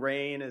long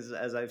reign, as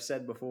I've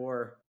said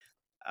before.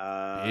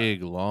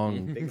 Big,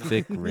 long,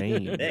 thick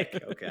reign.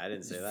 Thick. Okay, I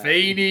didn't say that.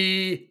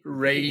 Veiny,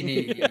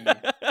 rainy.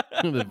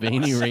 The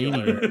veiny,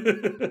 rainy.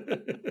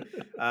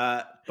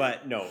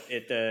 But no,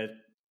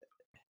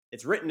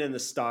 it's written in the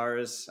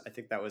stars. I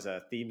think that was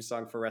a theme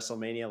song for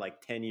WrestleMania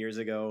like 10 years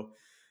ago.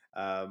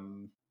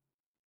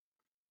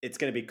 It's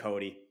going to be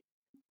Cody,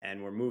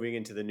 and we're moving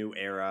into the new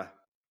era,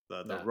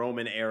 the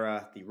Roman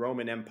era. The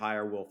Roman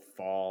Empire will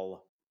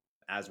fall,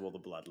 as will the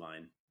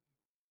bloodline.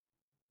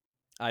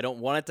 I don't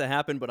want it to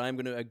happen, but I'm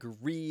going to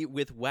agree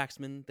with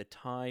Waxman. The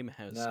time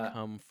has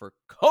come for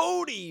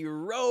Cody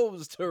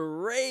Rhodes to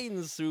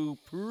reign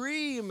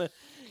supreme.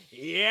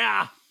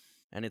 Yeah.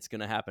 And it's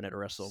going to happen at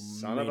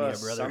WrestleMania,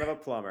 Son of a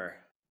plumber.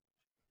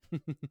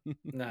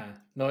 Nah,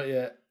 not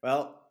yet.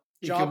 Well,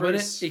 he can win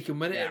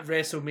it at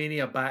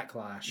WrestleMania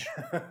Backlash.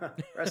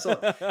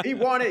 He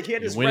wanted. He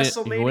had his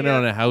WrestleMania. He won it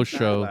on a house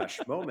show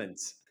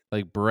moments.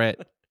 like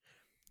Brett.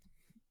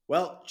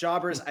 Well,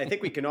 jobbers, I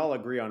think we can all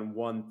agree on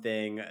one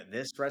thing.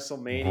 This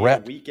WrestleMania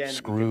Brett weekend,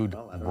 screwed I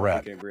don't know if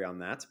Brett. we can agree on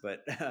that,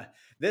 but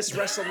this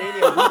WrestleMania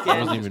That wasn't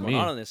weekend What's even going me.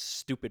 on this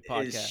stupid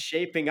is podcast?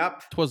 shaping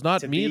up Twas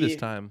not to me this be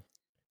time.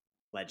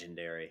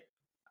 legendary.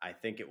 I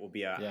think it will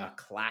be a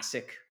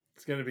classic,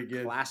 It's gonna be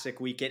good. classic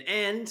weekend.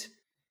 And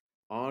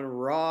on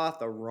Raw,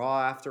 the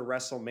Raw after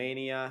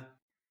WrestleMania,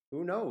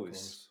 who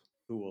knows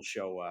who will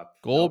show up?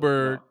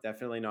 Goldberg. No,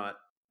 definitely not.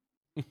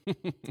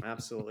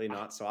 Absolutely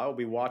not. So I will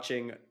be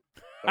watching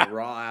the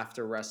Raw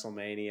after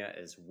WrestleMania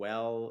as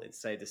well.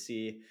 Excited to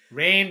see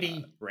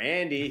Randy.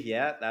 Randy.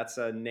 Yeah, that's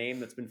a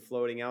name that's been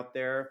floating out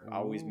there.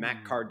 Always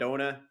Matt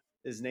Cardona.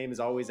 His name is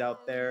always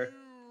out there.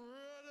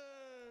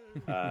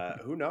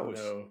 Who knows?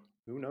 No.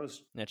 Who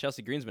knows? Yeah,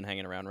 Chelsea Green's been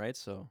hanging around, right?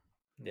 So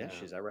Yeah,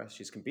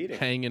 she's competing.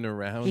 Hanging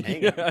around.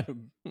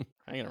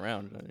 hanging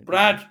around.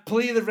 Brad,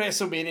 play the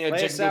WrestleMania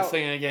Play us jingle out.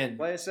 thing again.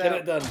 Play us Get out.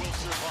 it done.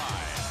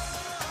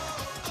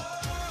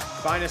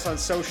 Find us on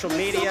social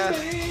media.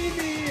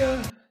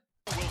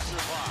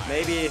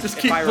 Maybe Just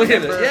if keep I playing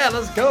remember, it. Yeah,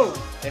 let's go.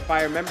 if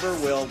I remember,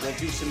 we'll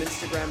do some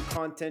Instagram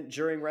content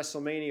during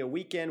WrestleMania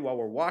weekend while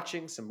we're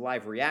watching, some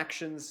live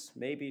reactions,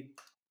 maybe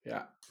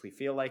Yeah. if we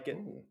feel like it.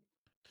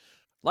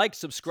 Like,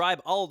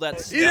 subscribe, all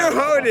that stuff. You know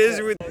how it is.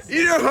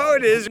 You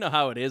know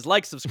how it is.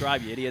 Like,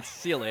 subscribe, you idiots.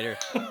 See you later.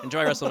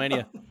 Enjoy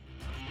WrestleMania.